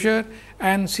leisure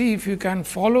and see if you can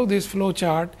follow this flow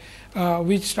chart,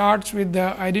 which starts with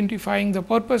the identifying the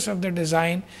purpose of the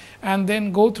design and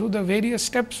then go through the various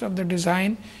steps of the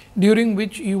design, during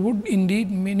which you would indeed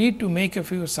need to make a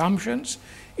few assumptions.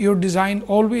 Your design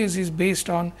always is based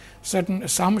on certain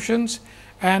assumptions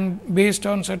and based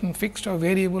on certain fixed or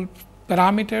variable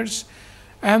parameters.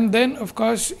 And then of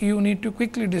course, you need to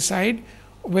quickly decide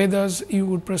whether you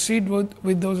would proceed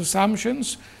with those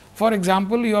assumptions. For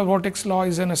example, your vortex law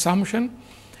is an assumption,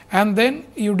 and then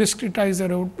you discretize the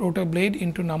rotor blade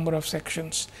into number of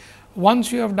sections.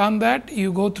 Once you have done that,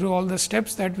 you go through all the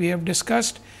steps that we have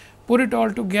discussed, put it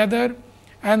all together,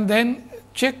 and then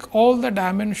check all the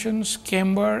dimensions,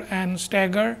 camber and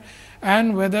stagger,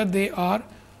 and whether they are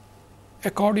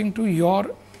according to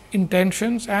your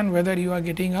intentions and whether you are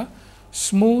getting a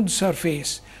smooth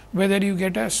surface. Whether you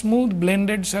get a smooth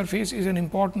blended surface is an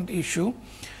important issue.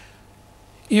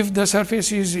 If the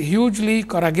surface is hugely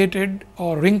corrugated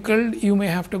or wrinkled, you may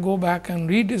have to go back and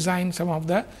redesign some of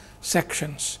the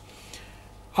sections.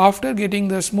 After getting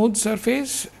the smooth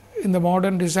surface, in the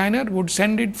modern designer would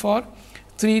send it for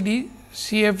 3D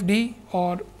CFD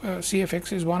or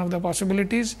CFX is one of the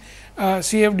possibilities,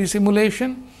 CFD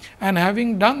simulation, and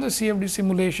having done the CFD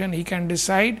simulation, he can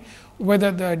decide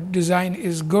whether the design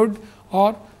is good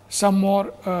or some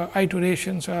more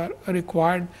iterations are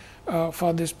required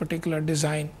for this particular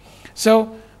design.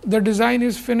 So, the design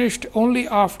is finished only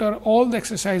after all the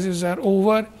exercises are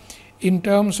over in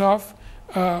terms of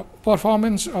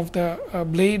performance of the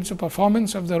blades,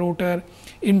 performance of the rotor,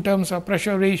 in terms of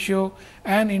pressure ratio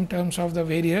and in terms of the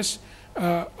various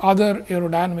other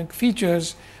aerodynamic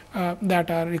features that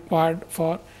are required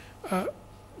for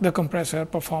the compressor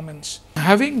performance.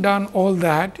 Having done all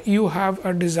that, you have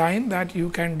a design that you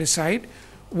can decide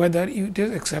whether it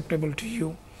is acceptable to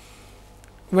you,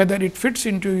 whether it fits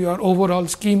into your overall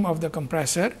scheme of the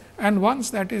compressor, and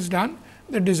once that is done,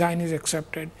 the design is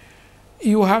accepted.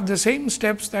 You have the same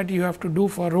steps that you have to do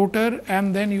for rotor,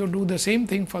 and then you do the same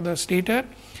thing for the stator,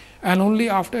 and only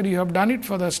after you have done it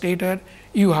for the stator,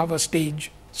 you have a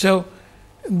stage. So,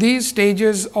 these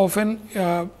stages often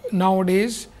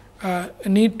nowadays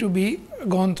need to be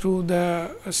gone through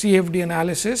the CFD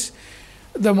analysis.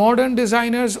 The modern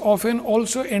designers often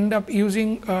also end up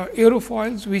using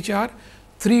aerofoils, which are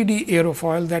 3D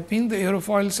aerofoil. That means, the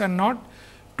aerofoils are not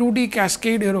 2D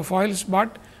cascade aerofoils,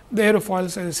 but the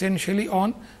aerofoils are essentially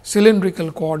on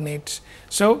cylindrical coordinates.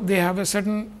 So, they have a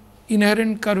certain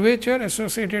inherent curvature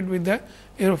associated with the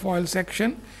aerofoil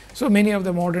section. So, many of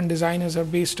the modern designers are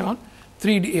based on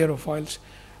 3D aerofoils,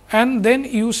 and then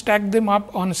you stack them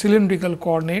up on cylindrical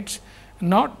coordinates,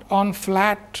 not on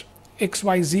flat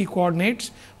XYZ coordinates,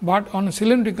 but on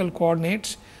cylindrical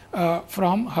coordinates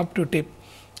from hub to tip.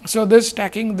 So, this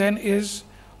stacking then is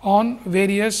on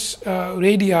various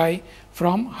radii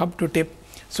from hub to tip.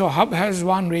 So, hub has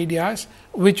one radius,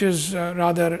 which is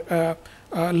rather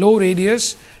low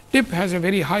radius, tip has a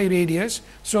very high radius.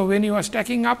 So, when you are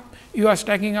stacking up, you are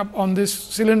stacking up on this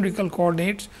cylindrical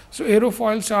coordinates. So,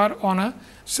 aerofoils are on a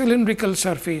cylindrical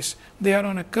surface, they are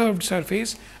on a curved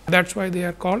surface, that is why they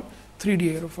are called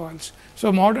 3D aerofoils.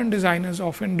 So, modern designers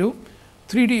often do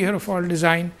 3D aerofoil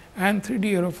design and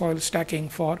 3D aerofoil stacking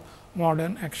for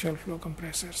modern axial flow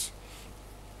compressors.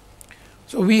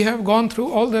 So, we have gone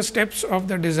through all the steps of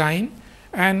the design,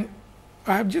 and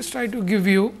I have just tried to give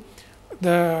you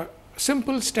the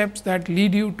simple steps that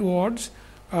lead you towards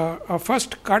a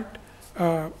first cut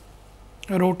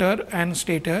rotor and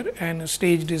stator and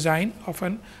stage design of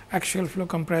an axial flow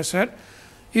compressor.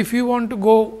 If you want to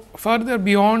go further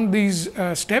beyond these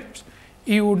steps,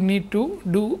 you would need to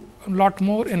do a lot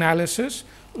more analysis,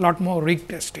 lot more rig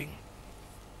testing.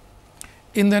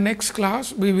 In the next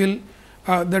class, we will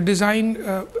the design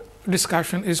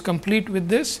discussion is complete with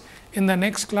this. In the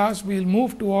next class, we will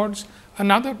move towards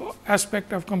another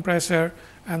aspect of compressor,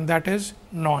 and that is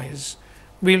noise.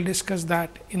 We will discuss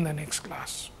that in the next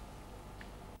class.